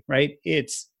simply, right?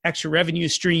 It's extra revenue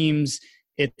streams.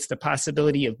 It's the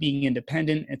possibility of being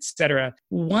independent, et cetera.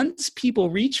 Once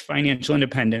people reach financial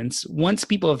independence, once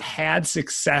people have had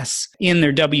success in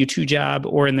their W-2 job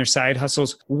or in their side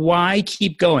hustles, why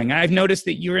keep going? I've noticed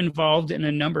that you're involved in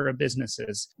a number of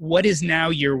businesses. What is now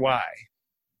your why?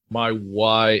 My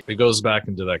why, it goes back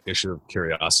into that issue of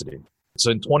curiosity.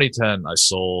 So in 2010, I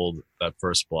sold that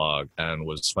first blog and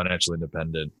was financially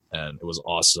independent, and it was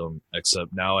awesome,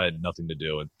 except now I had nothing to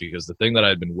do because the thing that I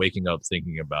had been waking up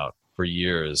thinking about for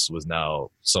years was now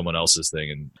someone else's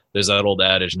thing. And there's that old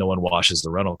adage, no one washes the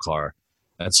rental car.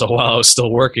 And so while I was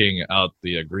still working out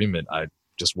the agreement, I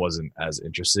just wasn't as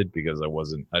interested because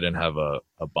I didn't have a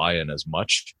buy-in as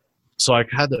much. So I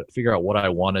had to figure out what I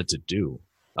wanted to do.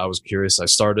 I was curious. I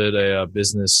started a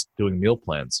business doing meal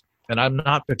plans, and I'm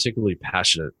not particularly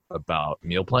passionate about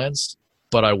meal plans,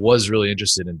 but I was really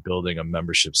interested in building a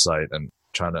membership site and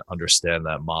trying to understand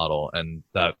that model, and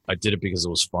that I did it because it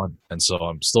was fun. And so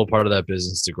I'm still part of that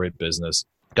business. It's a great business.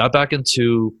 Got back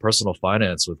into personal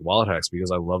finance with Wallet Hacks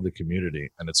because I love the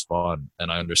community and it's fun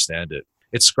and I understand it.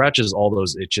 It scratches all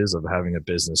those itches of having a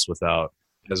business without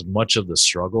as much of the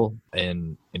struggle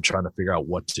in trying to figure out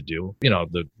what to do. You know,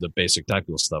 the basic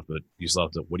technical stuff, but you still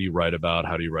have to, what do you write about?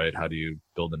 How do you write? How do you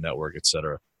build a network, et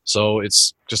cetera? So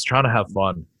it's just trying to have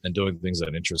fun and doing things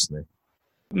that interest me.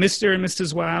 Mr. and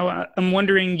Mrs. Wow, I'm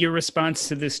wondering your response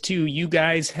to this too. You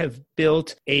guys have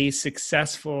built a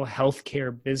successful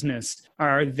healthcare business.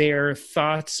 Are there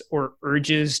thoughts or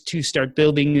urges to start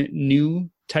building new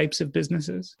types of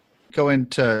businesses? Going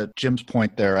to Jim's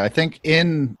point there, I think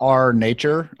in our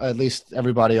nature, at least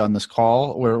everybody on this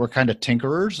call, we're kind of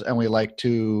tinkerers and we like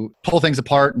to pull things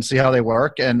apart and see how they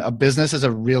work. And a business is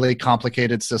a really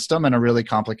complicated system and a really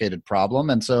complicated problem.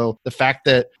 And so the fact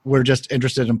that we're just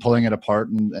interested in pulling it apart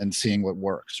and seeing what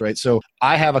works, right? So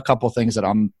I have a couple things that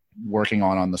I'm working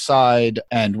on the side,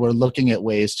 and we're looking at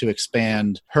ways to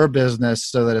expand her business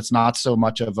so that it's not so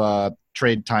much of a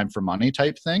trade time for money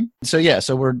type thing. So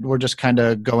we're just kind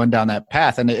of going down that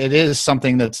path, and it is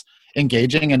something that's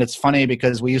engaging. And it's funny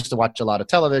because we used to watch a lot of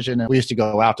television and we used to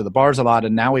go out to the bars a lot,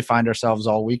 and now we find ourselves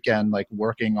all weekend like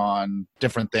working on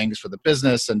different things for the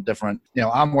business and different,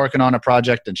 I'm working on a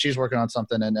project and she's working on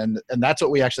something, and that's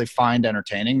what we actually find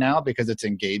entertaining now because it's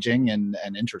engaging and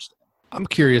interesting. I'm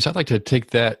curious. I'd like to take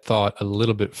that thought a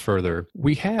little bit further.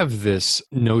 We have this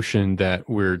notion that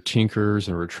we're tinkers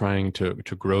and we're trying to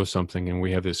grow something and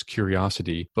we have this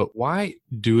curiosity, but why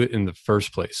do it in the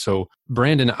first place? So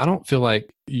Brandon, I don't feel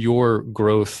like your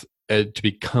growth to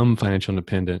become financial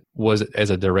independent was as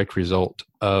a direct result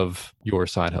of your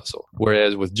side hustle.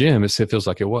 Whereas with Jim, it feels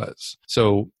like it was.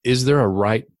 So is there a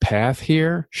right path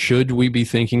here? Should we be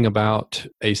thinking about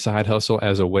a side hustle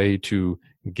as a way to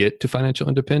get to financial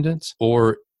independence,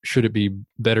 or should it be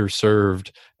better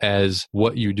served as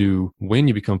what you do when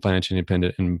you become financially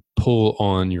independent and pull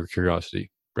on your curiosity?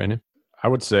 Brandon? I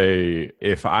would say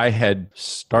if I had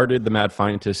started the Mad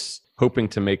Fientist hoping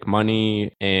to make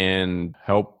money and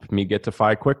help me get to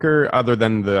FI quicker, other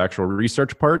than the actual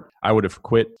research part, I would have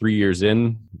quit 3 years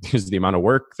in because the amount of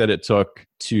work that it took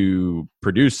to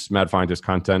produce Mad Fientist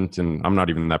content. And I'm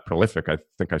not even that prolific. I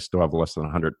think I still have less than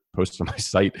 100 posts on my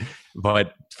site.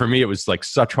 But for me, it was like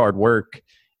such hard work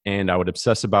and I would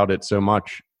obsess about it so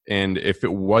much. And if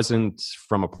it wasn't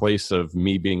from a place of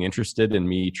me being interested and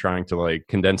me trying to like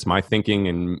condense my thinking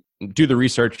and do the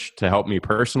research to help me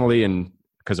personally, and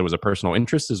because it was a personal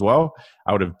interest as well,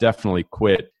 I would have definitely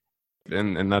quit.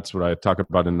 And that's what I talk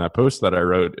about in that post that I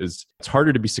wrote, is it's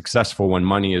harder to be successful when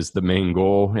money is the main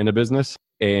goal in a business.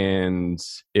 And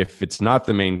if it's not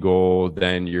the main goal,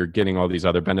 then you're getting all these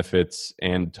other benefits.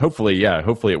 And hopefully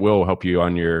it will help you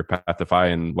on your path to FI.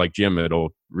 And like Jim,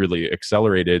 it'll really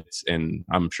accelerate it. And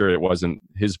I'm sure it wasn't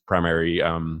his primary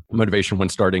motivation when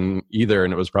starting either.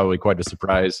 And it was probably quite a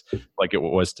surprise like it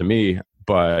was to me.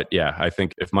 But yeah, I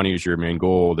think if money is your main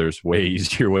goal, there's way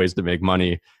easier ways to make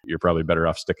money. You're probably better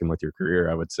off sticking with your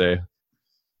career, I would say.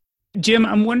 Jim,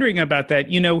 I'm wondering about that.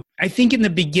 I think in the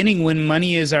beginning when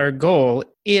money is our goal,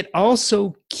 it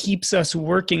also keeps us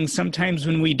working sometimes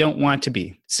when we don't want to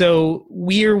be. So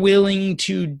we're willing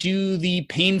to do the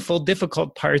painful,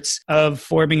 difficult parts of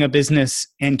forming a business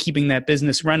and keeping that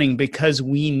business running because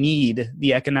we need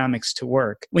the economics to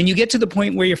work. When you get to the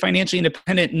point where you're financially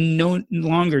independent and no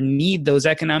longer need those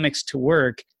economics to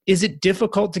work, is it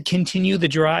difficult to continue the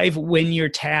drive when you're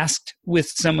tasked with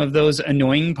some of those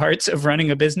annoying parts of running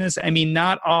a business? I mean,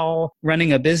 not all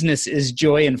running a business is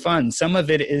joy and fun. Some of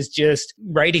it is just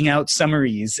writing out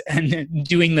summaries and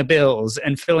doing the bills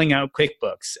and filling out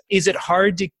QuickBooks. Is it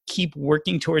hard to keep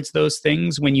working towards those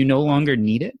things when you no longer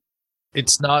need it?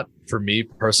 It's not for me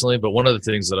personally, but one of the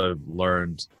things that I've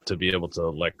learned to be able to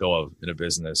let go of in a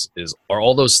business are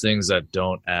all those things that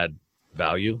don't add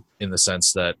value, in the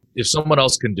sense that if someone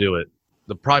else can do it,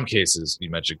 the prime cases you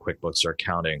mentioned, QuickBooks or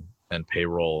accounting and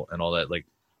payroll and all that, like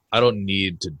I don't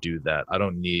need to do that. I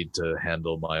don't need to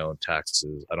handle my own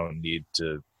taxes. I don't need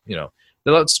to, that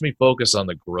lets me focus on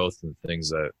the growth and things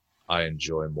that I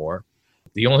enjoy more.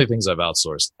 The only things I've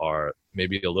outsourced are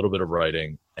maybe a little bit of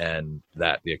writing and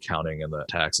the accounting and the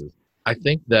taxes. I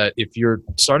think that if you're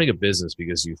starting a business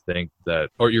because you think that,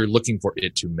 or you're looking for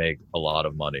it to make a lot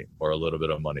of money or a little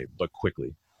bit of money, but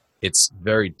quickly, it's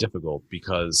very difficult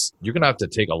because you're going to have to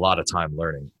take a lot of time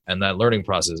learning. And that learning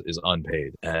process is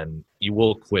unpaid and you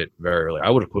will quit very early. I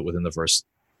would have quit within the first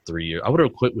 3 years. I would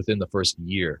have quit within the first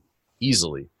year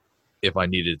easily if I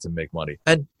needed to make money.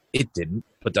 And it didn't,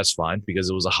 but that's fine because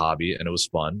it was a hobby and it was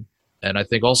fun. And I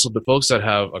think also the folks that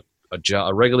have a job,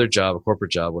 a regular job, a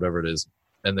corporate job, whatever it is,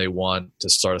 and they want to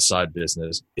start a side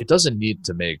business, it doesn't need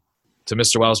to make, to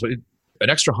Mr. Wiles, but an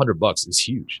extra $100 is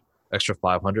huge. Extra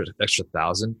 500, extra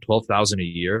 1,000, 12,000 a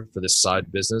year for this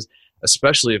side business,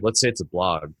 especially if, let's say it's a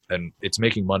blog and it's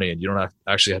making money and you don't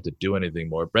actually have to do anything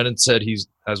more. Brendan said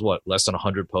has less than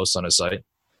 100 posts on his site.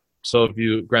 So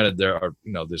if granted there are,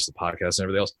 there's the podcast and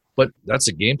everything else, but that's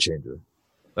a game changer.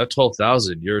 that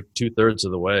 12,000, you're 2/3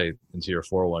 of the way into your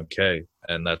 401k,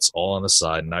 and that's all on the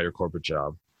side, not your corporate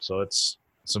job. So it's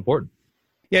important.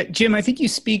 Yeah, Jim, I think you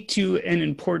speak to an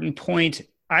important point.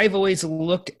 I've always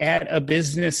looked at a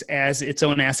business as its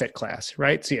own asset class,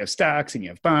 right? So you have stocks and you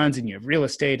have bonds and you have real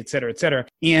estate, et cetera, et cetera.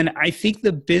 And I think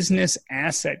the business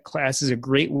asset class is a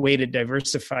great way to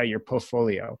diversify your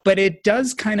portfolio. But it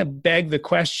does kind of beg the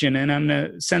question, and I'm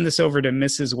going to send this over to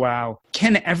Mrs. Wow.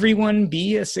 Can everyone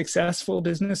be a successful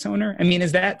business owner? I mean,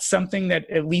 is that something that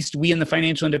at least we in the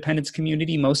financial independence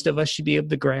community, most of us should be able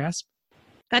to grasp?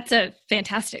 That's a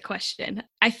fantastic question.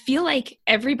 I feel like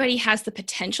everybody has the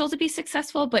potential to be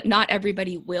successful, but not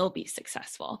everybody will be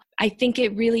successful. I think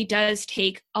it really does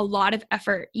take a lot of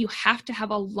effort. You have to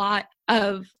have a lot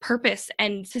of purpose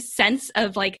and a sense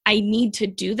of like, I need to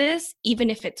do this, even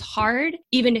if it's hard,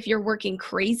 even if you're working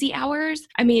crazy hours.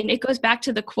 I mean, it goes back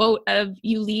to the quote of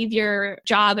you leave your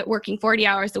job at working 40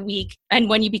 hours a week, and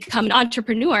when you become an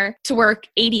entrepreneur, to work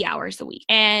 80 hours a week.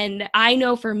 And I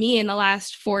know for me in the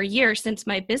last 4 years, since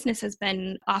my business has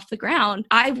been off the ground,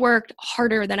 I've worked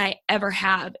harder than I ever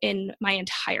have in my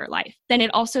entire life. Then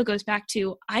it also goes back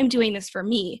to, I'm doing this for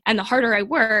me. And the harder I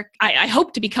work, I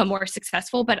hope to become more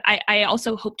successful, but I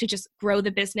also hope to just grow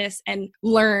the business and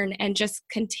learn and just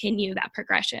continue that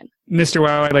progression. Mr.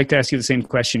 Wow, I'd like to ask you the same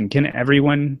question. Can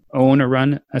everyone own or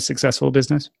run a successful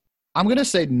business? I'm going to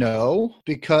say no,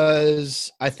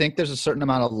 because I think there's a certain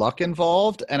amount of luck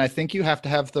involved. And I think you have to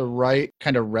have the right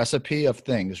kind of recipe of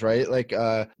things, right? Like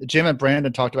Jim and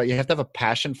Brandon talked about, you have to have a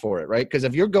passion for it, right? Because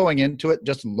if you're going into it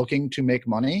just looking to make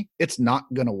money, it's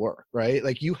not going to work, right?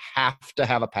 Like you have to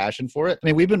have a passion for it. I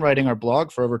mean, we've been writing our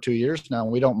blog for over 2 years now,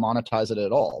 and we don't monetize it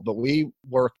at all. But we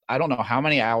work, I don't know how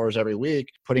many hours every week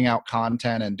putting out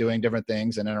content and doing different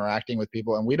things and interacting with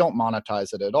people, and we don't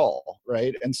monetize it at all,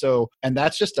 right? And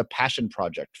that's just a passion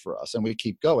project for us, and we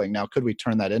keep going. Now, could we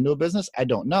turn that into a business? I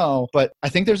don't know, but I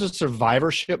think there's a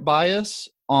survivorship bias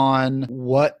on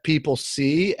what people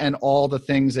see and all the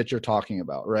things that you're talking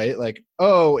about, right? Like,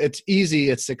 oh, it's easy,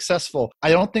 it's successful.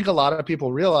 I don't think a lot of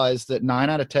people realize that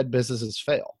 9 out of 10 businesses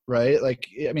fail, right? Like,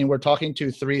 I mean, we're talking to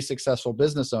 3 successful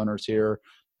business owners here,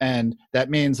 and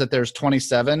that means that there's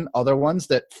 27 other ones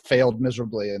that failed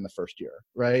miserably in the first year,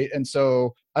 right? And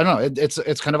so I don't know,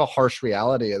 it's kind of a harsh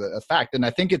reality of the fact. And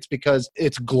I think it's because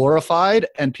it's glorified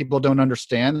and people don't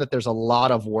understand that there's a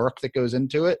lot of work that goes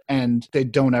into it, and they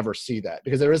don't ever see that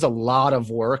because there is a lot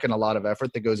of work and a lot of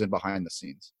effort that goes in behind the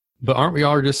scenes. But aren't we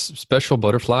all just special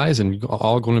butterflies and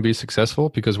all going to be successful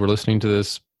because we're listening to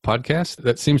this podcast?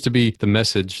 That seems to be the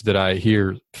message that I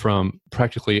hear from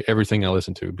practically everything I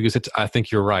listen to, because I think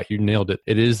you're right. You nailed it.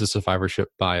 It is the survivorship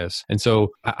bias. And so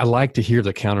I like to hear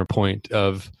the counterpoint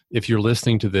of, if you're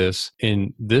listening to this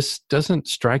and this doesn't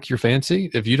strike your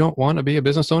fancy, if you don't want to be a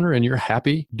business owner and you're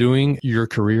happy doing your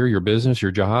career, your business,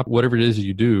 your job, whatever it is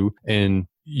you do, and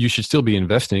you should still be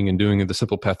investing and doing the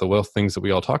simple path of wealth things that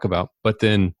we all talk about, but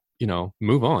then,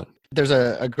 move on. There's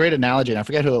a great analogy, and I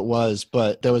forget who it was,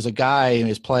 but there was a guy who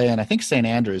was playing, I think St.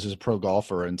 Andrews, was a pro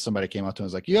golfer, and somebody came up to him and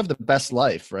was like, you have the best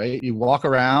life, right? You walk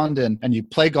around and you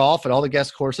play golf at all the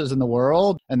guest courses in the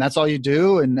world, and that's all you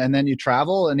do, and then you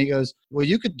travel. And he goes, well,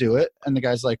 you could do it. And the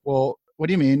guy's like, well, what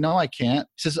do you mean? No, I can't.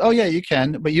 He says, oh yeah, you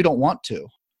can, but you don't want to.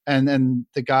 And then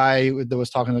the guy that was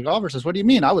talking to the golfer says, what do you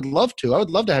mean? I would love to. I would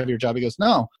love to have your job. He goes,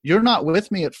 no, you're not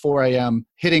with me at 4 a.m.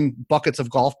 hitting buckets of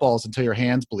golf balls until your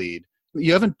hands bleed.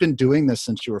 You haven't been doing this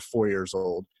since you were 4 years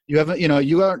old. You haven't,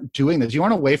 you aren't doing this. You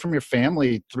aren't away from your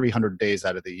family 300 days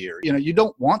out of the year. You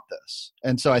don't want this.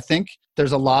 And so I think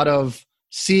there's a lot of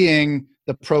seeing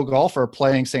the pro golfer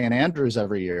playing St. Andrews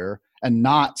every year and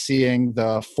not seeing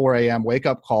the 4 a.m. wake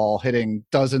up call, hitting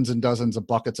dozens and dozens of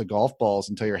buckets of golf balls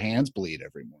until your hands bleed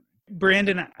every morning.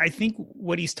 Brandon, I think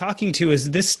what he's talking to is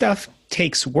this stuff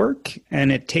takes work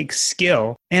and it takes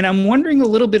skill. And I'm wondering a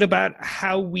little bit about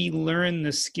how we learn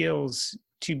the skills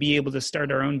to be able to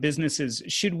start our own businesses.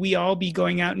 Should we all be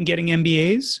going out and getting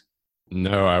MBAs?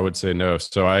 No, I would say no.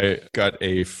 So I got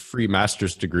a free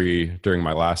master's degree during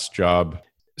my last job.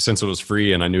 Since it was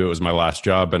free and I knew it was my last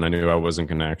job and I knew I wasn't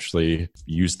going to actually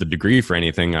use the degree for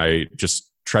anything, I just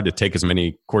tried to take as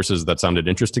many courses that sounded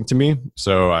interesting to me.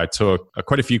 So I took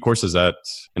quite a few courses at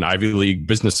an Ivy League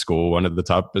business school, one of the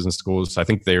top business schools. I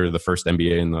think they were the first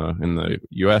MBA in the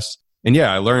US. And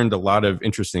yeah, I learned a lot of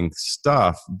interesting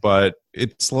stuff, but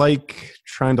it's like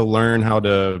trying to learn how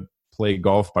to play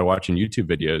golf by watching YouTube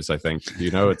videos, I think.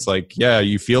 It's like, yeah,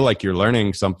 you feel like you're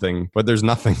learning something, but there's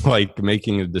nothing like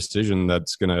making a decision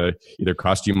that's going to either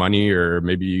cost you money or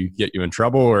maybe get you in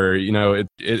trouble, or,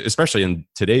 especially in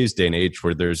today's day and age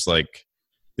where there's like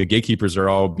the gatekeepers are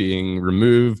all being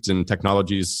removed and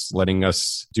technology's letting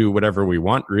us do whatever we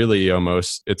want, really,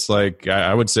 almost. It's like,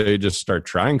 I would say just start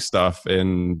trying stuff,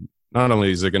 and not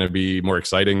only is it going to be more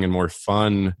exciting and more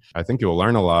fun, I think you'll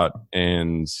learn a lot,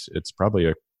 and it's probably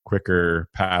a quicker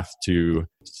path to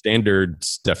standard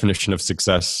definition of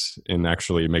success in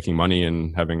actually making money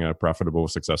and having a profitable,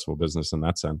 successful business in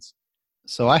that sense.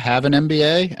 So I have an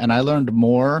MBA, and I learned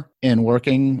more in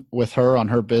working with her on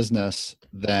her business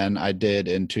than I did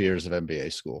in 2 years of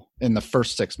MBA school in the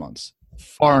first 6 months,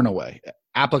 far and away.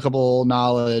 Applicable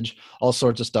knowledge, all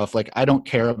sorts of stuff. Like, I don't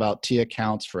care about T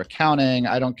accounts for accounting.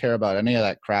 I don't care about any of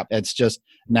that crap. It's just,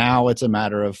 now it's a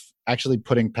matter of actually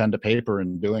putting pen to paper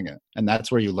and doing it. And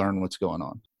that's where you learn what's going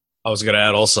on. I was going to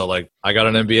add also, like, I got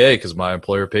an MBA because my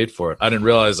employer paid for it. I didn't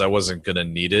realize I wasn't going to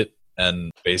need it.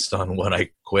 And based on when I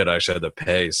quit, I actually had to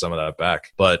pay some of that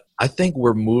back. But I think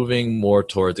we're moving more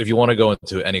towards, if you want to go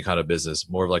into any kind of business,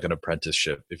 more of like an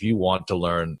apprenticeship. If you want to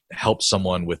learn, help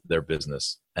someone with their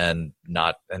business and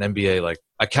not an MBA. Like,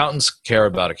 accountants care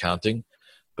about accounting,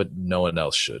 but no one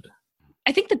else should.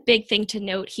 I think the big thing to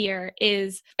note here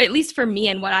is, at least for me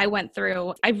and what I went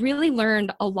through, I really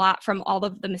learned a lot from all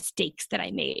of the mistakes that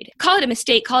I made. Call it a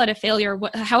mistake, call it a failure,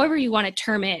 however you want to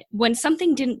term it. When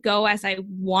something didn't go as I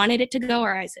wanted it to go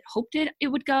or as I hoped it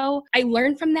would go, I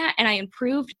learned from that and I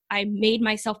improved. I made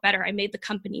myself better. I made the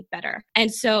company better.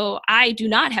 And so I do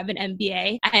not have an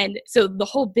MBA. And so the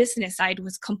whole business side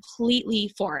was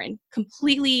completely foreign,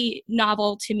 completely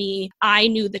novel to me. I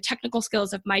knew the technical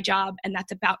skills of my job, and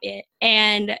that's about it.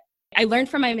 And I learned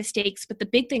from my mistakes, but the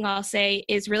big thing I'll say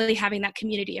is really having that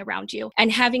community around you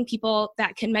and having people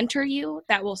that can mentor you,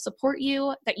 that will support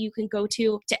you, that you can go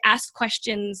to ask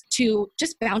questions, to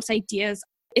just bounce ideas.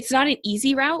 It's not an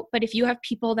easy route, but if you have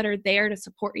people that are there to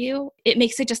support you, it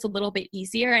makes it just a little bit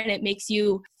easier, and it makes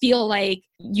you feel like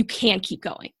you can keep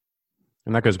going.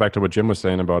 And that goes back to what Jim was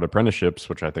saying about apprenticeships,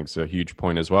 which I think is a huge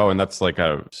point as well. And that's like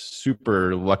a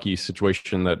super lucky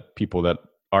situation that people that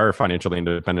are financially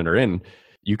independent are in.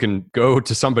 You can go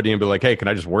to somebody and be like, hey, can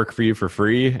I just work for you for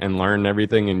free and learn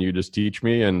everything and you just teach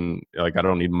me? And like, I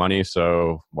don't need money,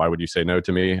 so why would you say no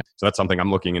to me? So that's something I'm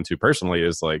looking into personally,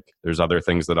 is like, there's other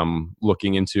things that I'm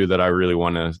looking into that I really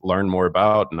want to learn more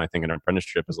about. And I think an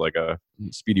apprenticeship is like a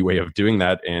speedy way of doing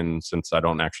that. And since I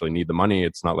don't actually need the money,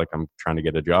 it's not like I'm trying to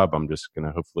get a job. I'm just going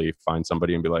to hopefully find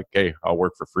somebody and be like, hey, I'll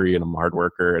work for free and I'm a hard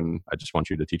worker and I just want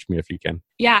you to teach me if you can.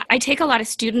 Yeah, I take a lot of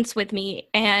students with me.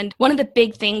 And one of the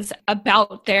big things about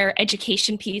their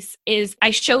education piece is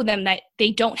I show them that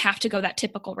they don't have to go that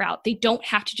typical route. They don't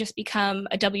have to just become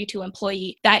a W-2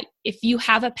 employee. That if you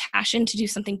have a passion to do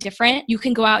something different, you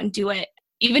can go out and do it.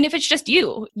 Even if it's just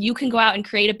you can go out and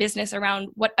create a business around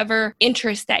whatever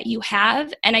interest that you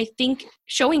have. And I think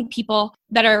showing people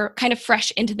that are kind of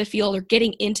fresh into the field or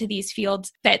getting into these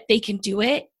fields that they can do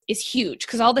it is huge,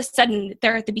 because all of a sudden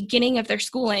they're at the beginning of their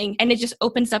schooling and it just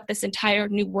opens up this entire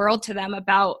new world to them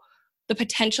about the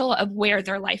potential of where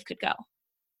their life could go.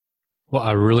 Well,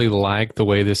 I really like the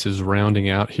way this is rounding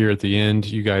out here at the end.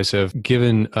 You guys have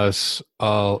given us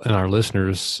all and our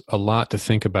listeners a lot to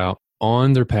think about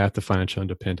on their path to financial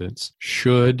independence.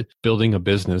 Should building a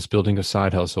business, building a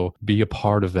side hustle be a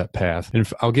part of that path? And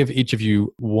I'll give each of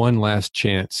you one last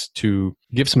chance to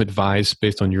give some advice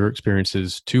based on your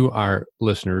experiences to our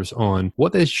listeners on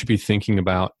what they should be thinking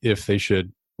about if they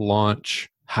should launch,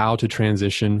 how to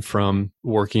transition from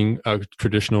working a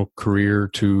traditional career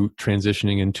to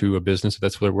transitioning into a business, if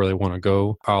that's where they want to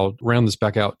go. I'll round this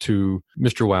back out to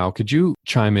Mr. Wow. Could you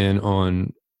chime in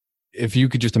on, if you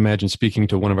could just imagine speaking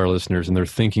to one of our listeners and they're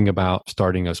thinking about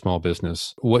starting a small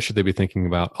business, what should they be thinking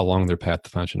about along their path to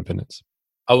financial independence?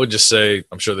 I would just say,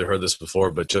 I'm sure they heard this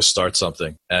before, but just start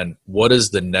something. And what is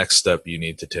the next step you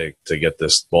need to take to get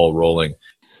this ball rolling?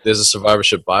 There's a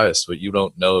survivorship bias, but you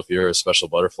don't know if you're a special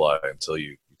butterfly until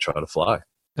you try to fly.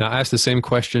 And I asked the same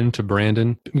question to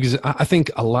Brandon because I think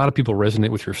a lot of people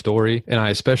resonate with your story. And I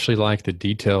especially like the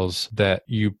details that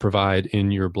you provide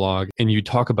in your blog. And you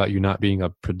talk about you not being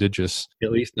a prodigious,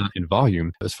 at least not in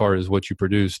volume, as far as what you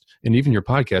produced. And even your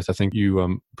podcast, I think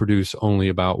you produce only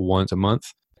about once a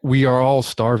month. We are all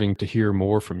starving to hear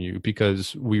more from you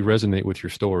because we resonate with your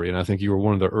story. And I think you were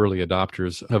one of the early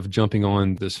adopters of jumping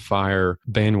on this FIRE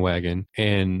bandwagon,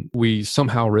 and we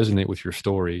somehow resonate with your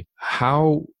story.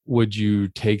 How would you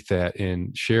take that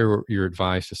and share your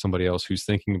advice to somebody else who's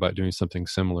thinking about doing something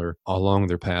similar along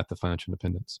their path to financial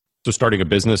independence? So starting a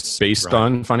business based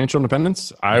on financial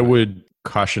independence, I would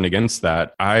caution against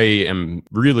that. I am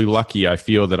really lucky. I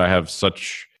feel that I have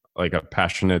such like a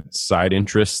passionate side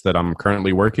interest that I'm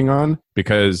currently working on,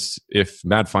 because if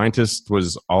Mad Fientist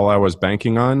was all I was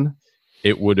banking on,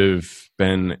 it would have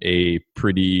been a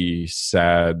pretty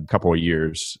sad couple of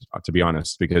years, to be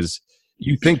honest, because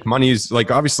you think money's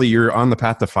like, obviously you're on the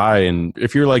path to FI. And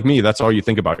if you're like me, that's all you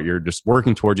think about. You're just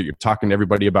working towards it. You're talking to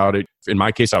everybody about it. In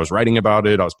my case, I was writing about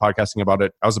it. I was podcasting about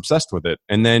it. I was obsessed with it.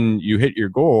 And then you hit your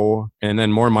goal, and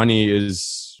then more money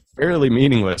is fairly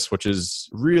meaningless, which is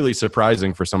really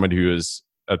surprising for somebody who is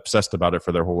obsessed about it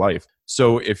for their whole life.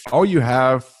 So if all you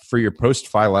have for your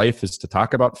post-FI life is to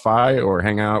talk about FI or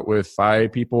hang out with FI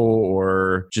people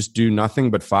or just do nothing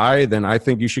but FI, then I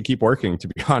think you should keep working, to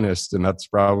be honest. And that's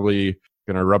probably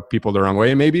going to rub people the wrong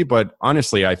way maybe. But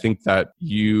honestly, I think that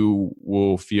you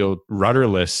will feel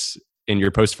rudderless in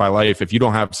your post-FI life if you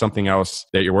don't have something else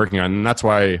that you're working on. And that's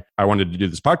why I wanted to do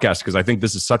this podcast, because I think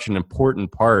this is such an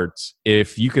important part.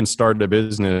 If you can start a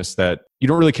business that you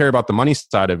don't really care about the money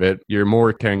side of it, you're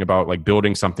more caring about like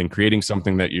building something, creating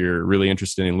something that you're really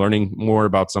interested in, learning more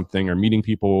about something, or meeting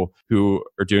people who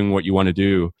are doing what you want to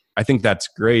do. I think that's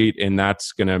great. And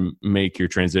that's going to make your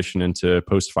transition into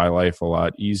post-FI life a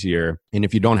lot easier. And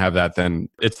if you don't have that, then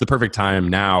it's the perfect time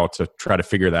now to try to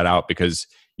figure that out, because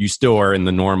you still are in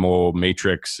the normal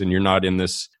matrix and you're not in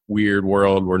this weird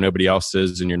world where nobody else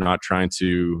is, and you're not trying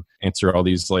to answer all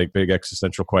these like big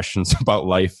existential questions about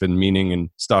life and meaning and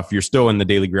stuff. You're still in the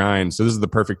daily grind. So this is the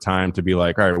perfect time to be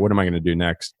like, all right, what am I going to do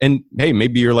next? And hey,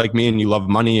 maybe you're like me and you love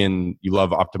money and you love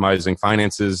optimizing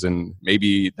finances, and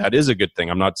maybe that is a good thing.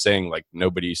 I'm not saying like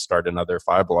nobody start another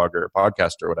FI blog or a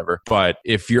podcast or whatever, but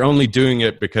if you're only doing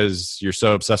it because you're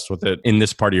so obsessed with it in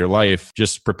this part of your life,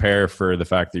 just prepare for the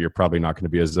fact that you're probably not going to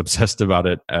be as obsessed about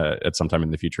it at some time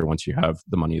in the future once you have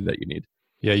the money that you need.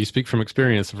 Yeah, you speak from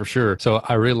experience for sure. So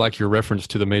I really like your reference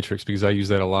to the Matrix, because I use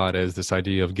that a lot as this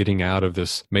idea of getting out of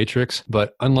this matrix.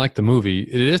 But unlike the movie,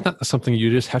 it is not something you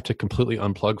just have to completely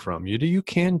unplug from. You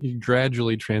can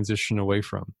gradually transition away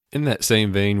from. In that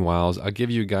same vein, Wiles, I'll give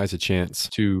you guys a chance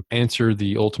to answer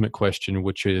the ultimate question,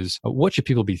 which is, what should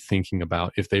people be thinking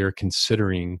about if they are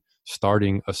considering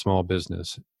starting a small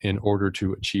business in order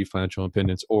to achieve financial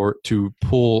independence or to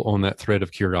pull on that thread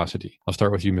of curiosity? I'll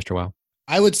start with you, Mr. Weil.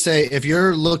 I would say if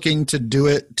you're looking to do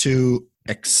it to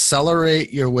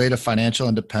accelerate your way to financial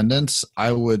independence,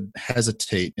 I would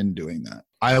hesitate in doing that.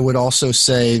 I would also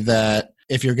say that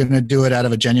if you're going to do it out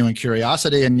of a genuine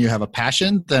curiosity and you have a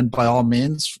passion, then by all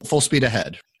means, full speed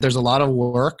ahead. There's a lot of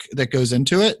work that goes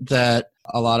into it that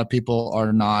a lot of people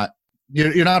are not,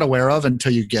 you're not aware of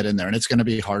until you get in there. And it's going to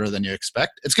be harder than you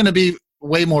expect. It's going to be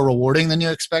way more rewarding than you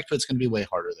expect, but it's going to be way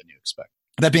harder than you expect.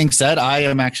 That being said, I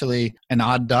am actually an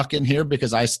odd duck in here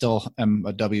because I still am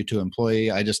a W-2 employee.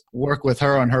 I just work with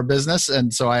her on her business.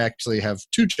 And so I actually have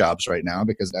 2 jobs right now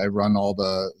because I run all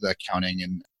the accounting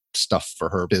and stuff for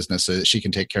her business so that she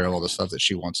can take care of all the stuff that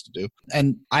she wants to do.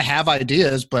 And I have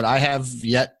ideas, but I have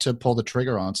yet to pull the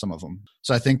trigger on some of them.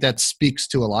 So I think that speaks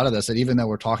to a lot of this, that even though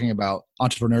we're talking about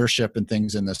entrepreneurship and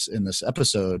things in this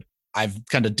episode, I've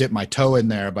kind of dipped my toe in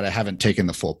there, but I haven't taken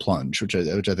the full plunge, which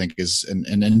I think is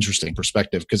an interesting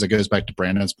perspective, because it goes back to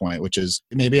Brandon's point, which is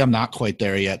maybe I'm not quite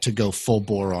there yet to go full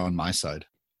bore on my side.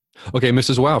 Okay,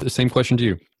 Mrs. Wow, the same question to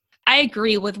you. I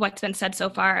agree with what's been said so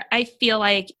far. I feel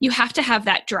like you have to have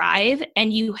that drive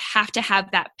and you have to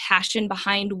have that passion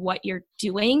behind what you're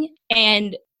doing,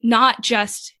 and not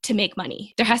just to make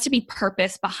money. There has to be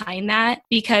purpose behind that,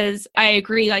 because I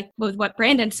agree like with what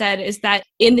Brandon said, is that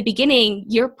in the beginning,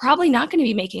 you're probably not going to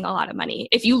be making a lot of money.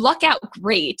 If you luck out,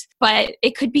 great, but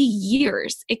it could be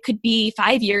years. It could be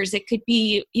 5 years. It could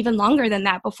be even longer than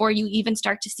that before you even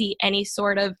start to see any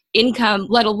sort of income,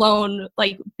 let alone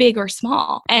like big or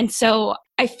small. And so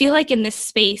I feel like in this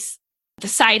space, the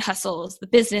side hustles, the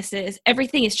businesses,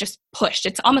 everything is just pushed.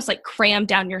 It's almost like crammed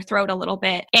down your throat a little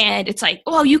bit. And it's like,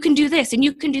 oh, you can do this and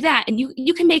you can do that. And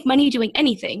you can make money doing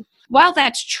anything. While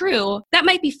that's true, that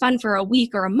might be fun for a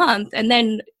week or a month. And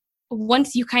then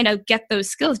once you kind of get those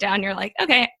skills down, you're like,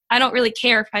 okay, I don't really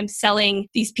care if I'm selling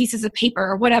these pieces of paper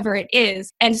or whatever it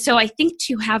is. And so I think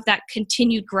to have that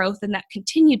continued growth and that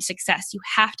continued success, you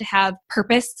have to have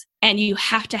purpose and you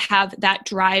have to have that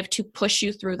drive to push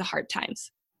you through the hard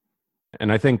times. And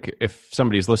I think if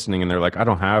somebody's listening and they're like, I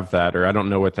don't have that, or I don't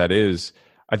know what that is,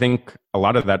 I think a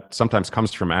lot of that sometimes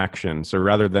comes from action. So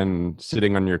rather than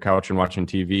sitting on your couch and watching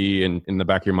TV and in the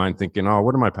back of your mind thinking, oh,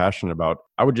 what am I passionate about?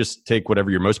 I would just take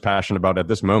whatever you're most passionate about at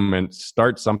this moment,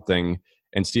 start something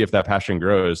and see if that passion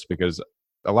grows. Because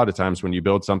a lot of times when you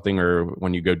build something or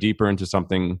when you go deeper into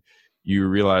something, you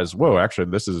realize, whoa,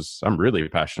 actually, I'm really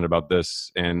passionate about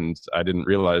this. And I didn't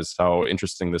realize how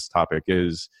interesting this topic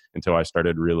is until I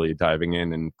started really diving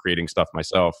in and creating stuff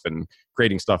myself. And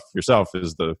creating stuff yourself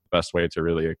is the best way to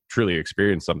really, truly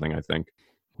experience something, I think.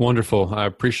 Wonderful. I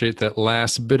appreciate that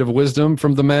last bit of wisdom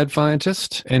from the Mad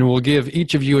Fientist. And we'll give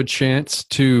each of you a chance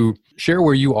to share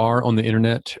where you are on the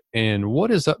internet and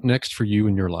what is up next for you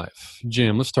in your life.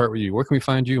 Jim, let's start with you. Where can we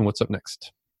find you and what's up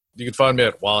next? You can find me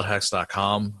at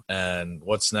wildhacks.com. And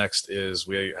what's next is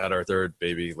we had our third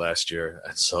baby last year.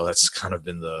 And so that's kind of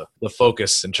been the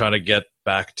focus in trying to get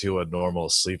back to a normal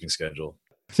sleeping schedule.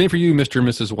 Same for you, Mr. and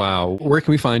Mrs. Wow. Where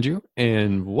can we find you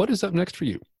and what is up next for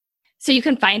you? So you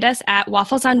can find us at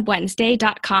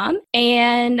wafflesonwednesday.com.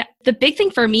 And the big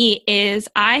thing for me is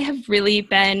I have really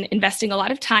been investing a lot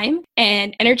of time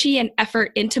and energy and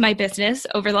effort into my business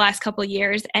over the last couple of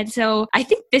years. And so I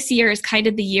think this year is kind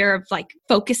of the year of like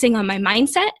focusing on my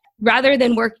mindset rather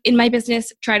than work in my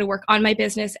business, try to work on my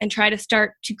business and try to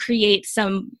start to create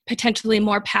some potentially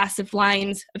more passive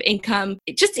lines of income.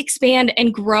 Just expand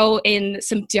and grow in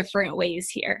some different ways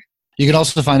here. You can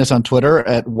also find us on Twitter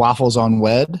at Waffles on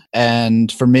Wed.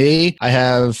 And for me, I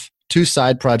have 2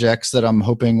 side projects that I'm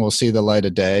hoping will see the light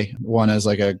of day. One is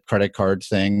like a credit card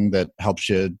thing that helps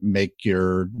you make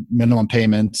your minimum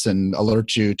payments and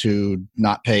alerts you to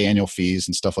not pay annual fees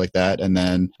and stuff like that. And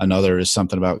then another is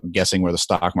something about guessing where the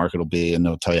stock market will be, and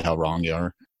they'll tell you how wrong you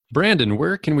are. Brandon,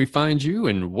 where can we find you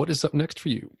and what is up next for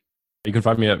you? You can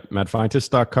find me at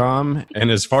madfientist.com.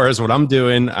 And as far as what I'm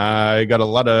doing, I got a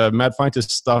lot of Mad Fientist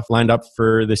stuff lined up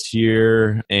for this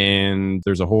year. And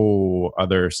there's a whole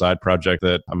other side project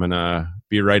that I'm going to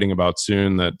be writing about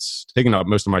soon that's taking up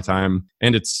most of my time.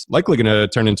 And it's likely going to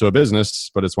turn into a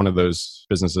business, but it's one of those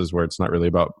businesses where it's not really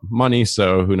about money.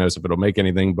 So who knows if it'll make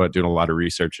anything, but doing a lot of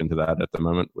research into that at the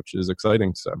moment, which is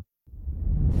exciting.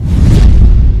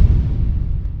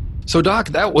 So, Doc,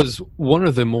 that was one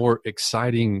of the more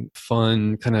exciting,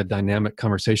 fun, kind of dynamic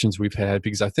conversations we've had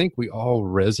because I think we all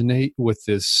resonate with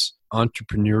this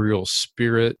entrepreneurial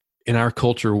spirit. In our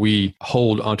culture, we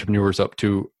hold entrepreneurs up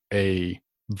to a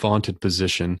vaunted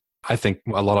position. I think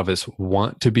a lot of us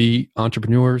want to be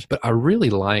entrepreneurs, but I really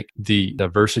like the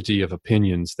diversity of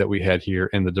opinions that we had here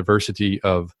and the diversity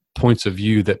of points of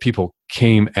view that people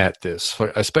came at this,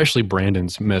 especially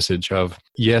Brandon's message of,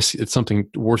 yes, it's something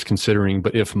worth considering,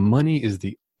 but if money is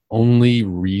the only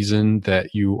reason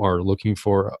that you are looking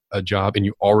for a job and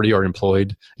you already are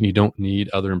employed and you don't need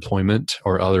other employment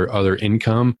or other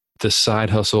income, the side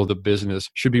hustle, the business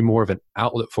should be more of an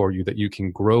outlet for you that you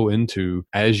can grow into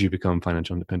as you become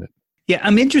financially independent. Yeah,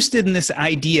 I'm interested in this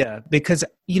idea because,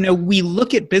 we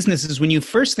look at businesses. When you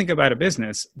first think about a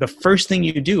business, the first thing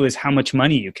you do is how much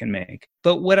money you can make.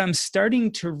 But what I'm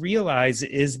starting to realize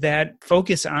is that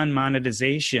focus on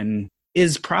monetization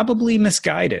is probably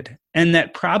misguided and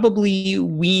that probably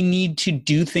we need to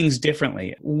do things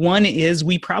differently. One is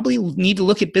we probably need to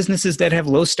look at businesses that have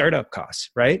low startup costs,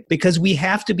 right? Because we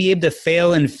have to be able to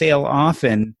fail and fail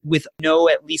often with no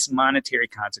at least monetary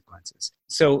consequences.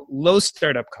 So low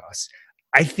startup costs.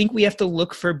 I think we have to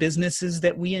look for businesses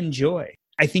that we enjoy.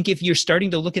 I think if you're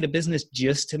starting to look at a business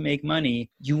just to make money,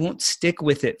 you won't stick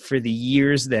with it for the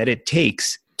years that it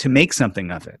takes to make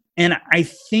something of it. And I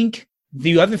think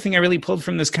the other thing I really pulled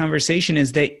from this conversation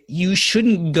is that you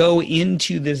shouldn't go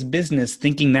into this business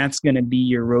thinking that's going to be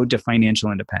your road to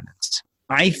financial independence.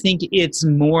 I think it's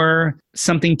more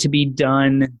something to be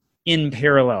done in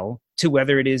parallel to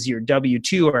whether it is your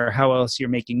W-2 or how else you're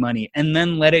making money, and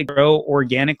then let it grow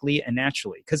organically and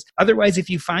naturally. Because otherwise, if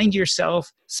you find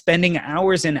yourself spending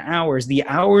hours and hours, the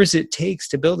hours it takes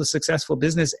to build a successful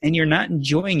business, and you're not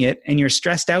enjoying it, and you're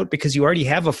stressed out because you already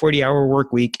have a 40-hour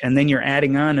work week, and then you're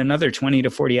adding on another 20 to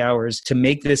 40 hours to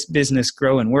make this business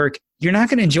grow and work, you're not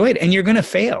going to enjoy it, and you're going to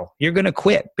fail. You're going to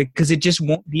quit because it just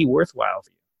won't be worthwhile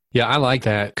for you. Yeah, I like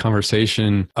that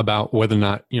conversation about whether or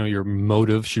not, your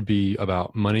motive should be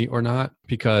about money or not,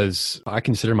 because I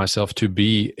consider myself to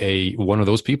be one of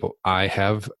those people. I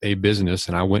have a business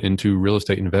and I went into real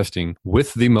estate investing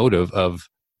with the motive of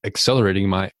accelerating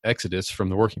my exodus from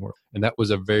the working world. And that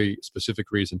was a very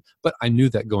specific reason. But I knew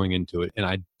that going into it. And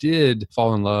I did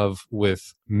fall in love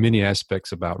with many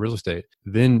aspects about real estate,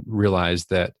 then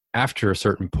realized that after a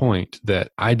certain point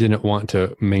that I didn't want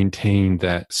to maintain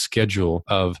that schedule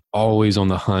of always on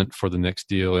the hunt for the next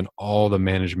deal and all the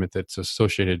management that's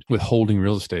associated with holding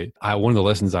real estate. One of the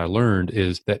lessons I learned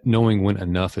is that knowing when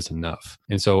enough is enough.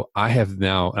 And so I have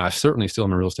now, and I certainly still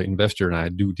am a real estate investor and I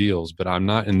do deals, but I'm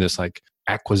not in this like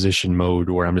acquisition mode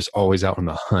where I'm just always out on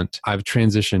the hunt. I've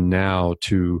transitioned now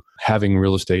to having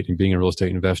real estate and being a real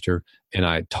estate investor. And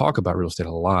I talk about real estate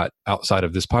a lot outside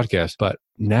of this podcast, but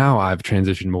now I've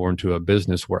transitioned more into a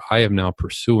business where I am now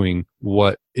pursuing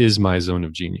what is my zone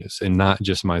of genius and not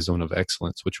just my zone of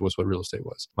excellence, which was what real estate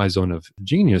was. My zone of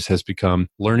genius has become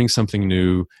learning something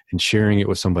new and sharing it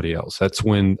with somebody else. That's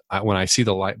when I see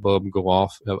the light bulb go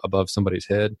off above somebody's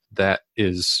head, that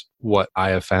is what I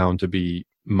have found to be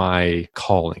my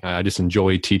calling. I just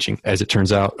enjoy teaching. As it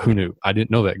turns out, who knew? I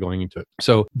didn't know that going into it.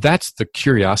 So that's the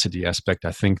curiosity aspect,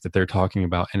 I think, that they're talking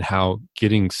about, and how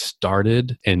getting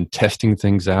started and testing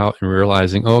things out and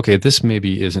realizing, oh, okay, this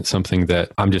maybe isn't something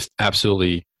that I'm just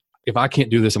absolutely, if I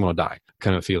can't do this, I'm going to die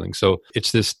kind of feeling. So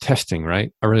it's this testing,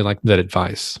 right? I really like that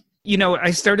advice. You know, I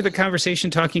started the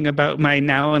conversation talking about my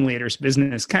Now and Later's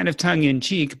business, kind of tongue in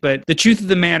cheek, but the truth of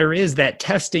the matter is that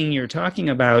testing you're talking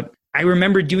about, I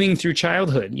remember doing through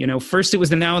childhood. You know, first it was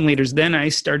the Now and Laters. Then I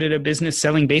started a business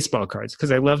selling baseball cards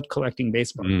because I loved collecting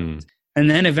baseball cards. And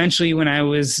then eventually when I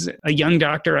was a young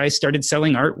doctor, I started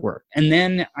selling artwork. And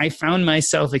then I found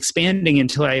myself expanding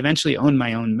until I eventually owned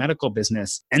my own medical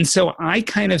business. And so I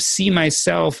kind of see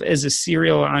myself as a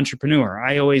serial entrepreneur.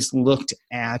 I always looked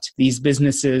at these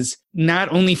businesses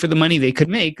not only for the money they could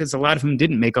make, because a lot of them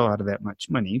didn't make a lot of that much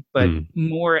money, but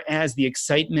more as the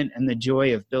excitement and the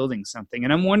joy of building something.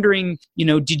 And I'm wondering, you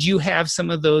know, did you have some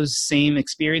of those same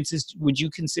experiences? Would you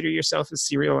consider yourself a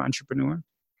serial entrepreneur?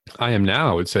 I am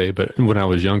now, I would say, but when I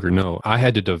was younger, no. I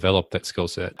had to develop that skill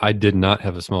set. I did not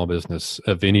have a small business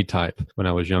of any type when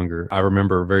I was younger. I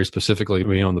remember very specifically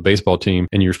being on the baseball team,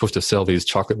 and you're supposed to sell these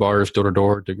chocolate bars door to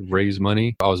door to raise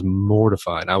money. I was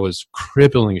mortified. I was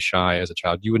cripplingly shy as a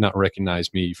child. You would not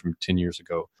recognize me from 10 years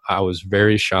ago. I was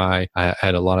very shy. I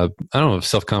had a lot of,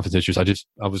 self-confidence issues.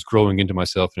 I was growing into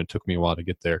myself, and it took me a while to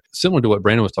get there. Similar to what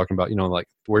Brandon was talking about, you know, like,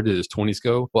 where did his 20s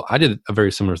go? Well, I did a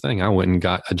very similar thing. I went and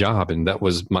got a job, and that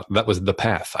was the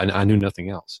path. I knew nothing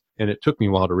else. And it took me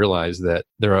a while to realize that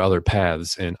there are other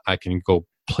paths, and I can go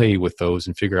play with those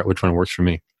and figure out which one works for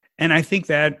me. And I think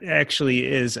that actually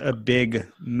is a big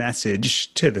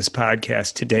message to this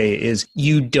podcast today, is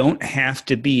you don't have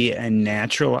to be a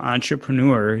natural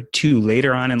entrepreneur to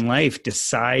later on in life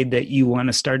decide that you want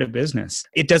to start a business.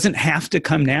 It doesn't have to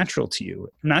come natural to you.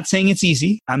 I'm not saying it's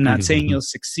easy. I'm not saying you'll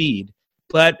succeed.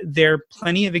 But there are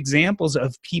plenty of examples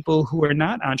of people who are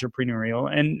not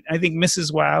entrepreneurial. And I think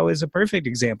Mrs. Wow is a perfect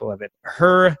example of it.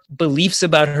 Her beliefs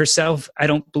about herself, I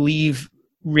don't believe,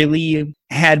 really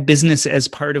had business as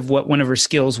part of what one of her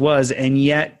skills was. And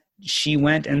yet she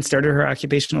went and started her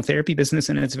occupational therapy business,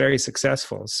 and it's very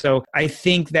successful. So I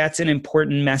think that's an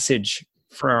important message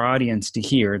for our audience to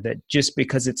hear, that just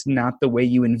because it's not the way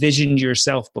you envisioned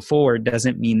yourself before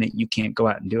doesn't mean that you can't go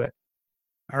out and do it.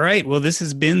 All right. Well, this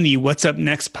has been the What's Up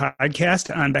Next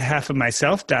podcast. On behalf of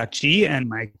myself, Doc G, and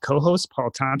my co-host,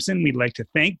 Paul Thompson, we'd like to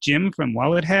thank Jim from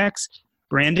Wallet Hacks,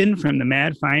 Brandon from The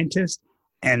Mad Fientist,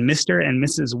 and Mr. and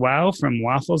Mrs. Wow from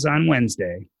Waffles on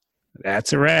Wednesday.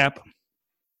 That's a wrap.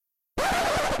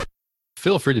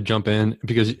 Feel free to jump in,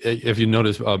 because if you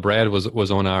notice, Brad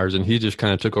was on ours, and he just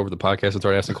kind of took over the podcast and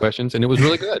started asking questions, and it was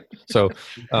really good. So,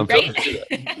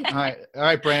 Right? All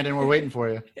right, Brandon, we're waiting for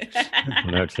you.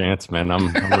 No chance, man.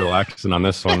 I'm relaxing on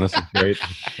this one. This is great.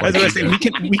 I was going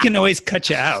to say, we can always cut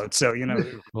you out. So, you know.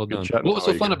 Well done. What was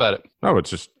so fun about it? Oh,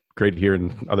 it's just great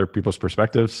hearing other people's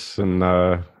perspectives, and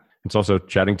it's also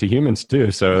chatting to humans too.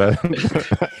 So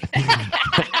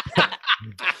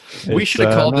we should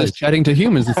have called this Chatting to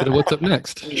Humans instead of What's Up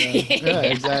Next. Yeah,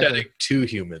 exactly. Chatting to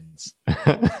humans.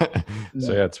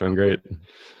 So yeah, it's been great.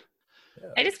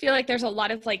 I just feel like there's a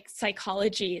lot of like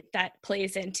psychology that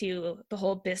plays into the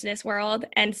whole business world.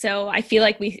 And so I feel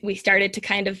like we started to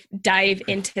kind of dive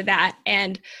into that.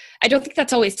 And I don't think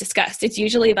that's always discussed. It's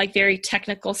usually like very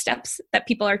technical steps that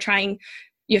people are trying.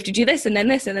 You have to do this and then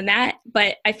that.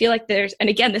 But I feel like and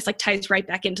again, this like ties right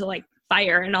back into like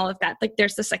fire and all of that. Like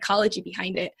there's the psychology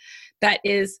behind it that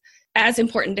is as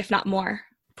important, if not more.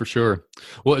 For sure.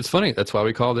 Well, it's funny. That's why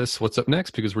we call this What's Up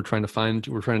Next, because we're trying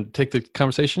to take the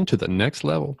conversation to the next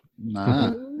level.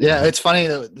 Yeah, it's funny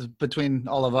that between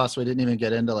all of us, we didn't even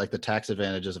get into like the tax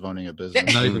advantages of owning a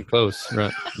business. Not even close.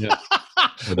 Right. Yeah.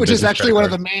 Which is actually one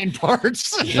of the main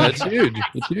parts. Yeah, it's huge.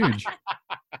 It's huge.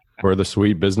 Or the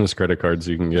sweet business credit cards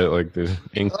you can get, like the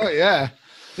ink. Oh, yeah.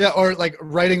 Yeah, or like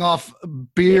writing off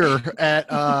beer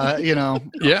at,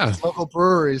 local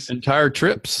breweries. Entire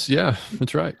trips. Yeah,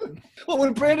 that's right. Well,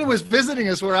 when Brandon was visiting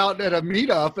us, we're out at a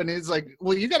meetup, and he's like,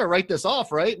 well, you got to write this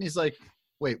off, right? And he's like,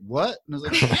 wait, what? And I was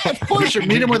like, yeah, of course, you're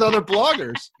meeting with other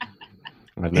bloggers.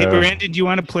 I Hey, know. Brandon, do you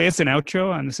want to play us an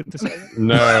outro on the synthesizer?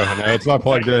 No, it's not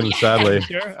plugged in, sadly.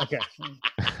 Sure? Okay.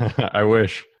 I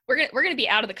wish. We're gonna be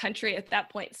out of the country at that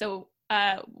point, so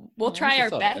we'll try our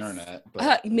best. Internet,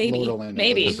 but maybe Lord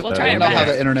only knows. we'll I try I our don't know how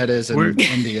best. the internet is in We're-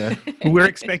 India. We're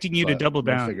expecting you to But double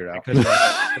we'll down. figure it out. because of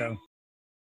that, so.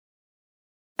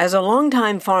 As a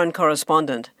longtime foreign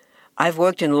correspondent, I've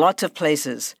worked in lots of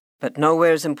places, but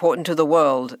nowhere as important to the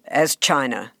world as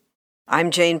China.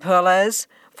 I'm Jane Perlez,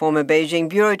 former Beijing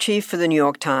bureau chief for the New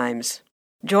York Times.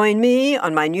 Join me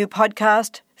on my new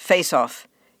podcast, Face Off,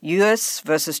 U.S.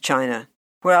 versus China,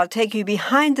 where I'll take you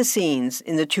behind the scenes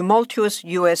in the tumultuous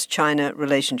U.S.-China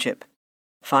relationship.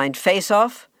 Find Face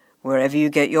Off wherever you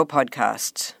get your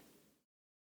podcasts.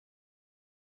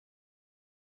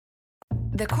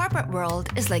 The corporate world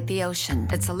is like the ocean.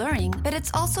 It's alluring, but it's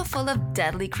also full of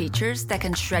deadly creatures that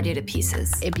can shred you to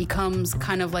pieces. It becomes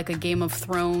kind of like a Game of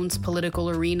Thrones political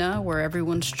arena where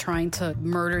everyone's trying to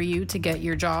murder you to get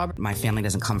your job. My family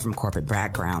doesn't come from corporate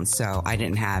background, so I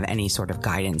didn't have any sort of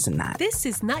guidance in that. This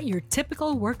is not your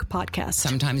typical work podcast.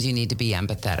 Sometimes you need to be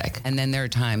empathetic. And then there are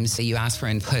times that you ask for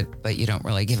input, but you don't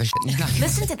really give a shit.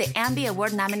 Listen to the Ambie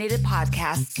Award-nominated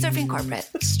podcast, Surfing Corporate.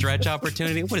 Stretch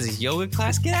opportunity? What is this, yoga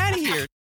class? Get out of here.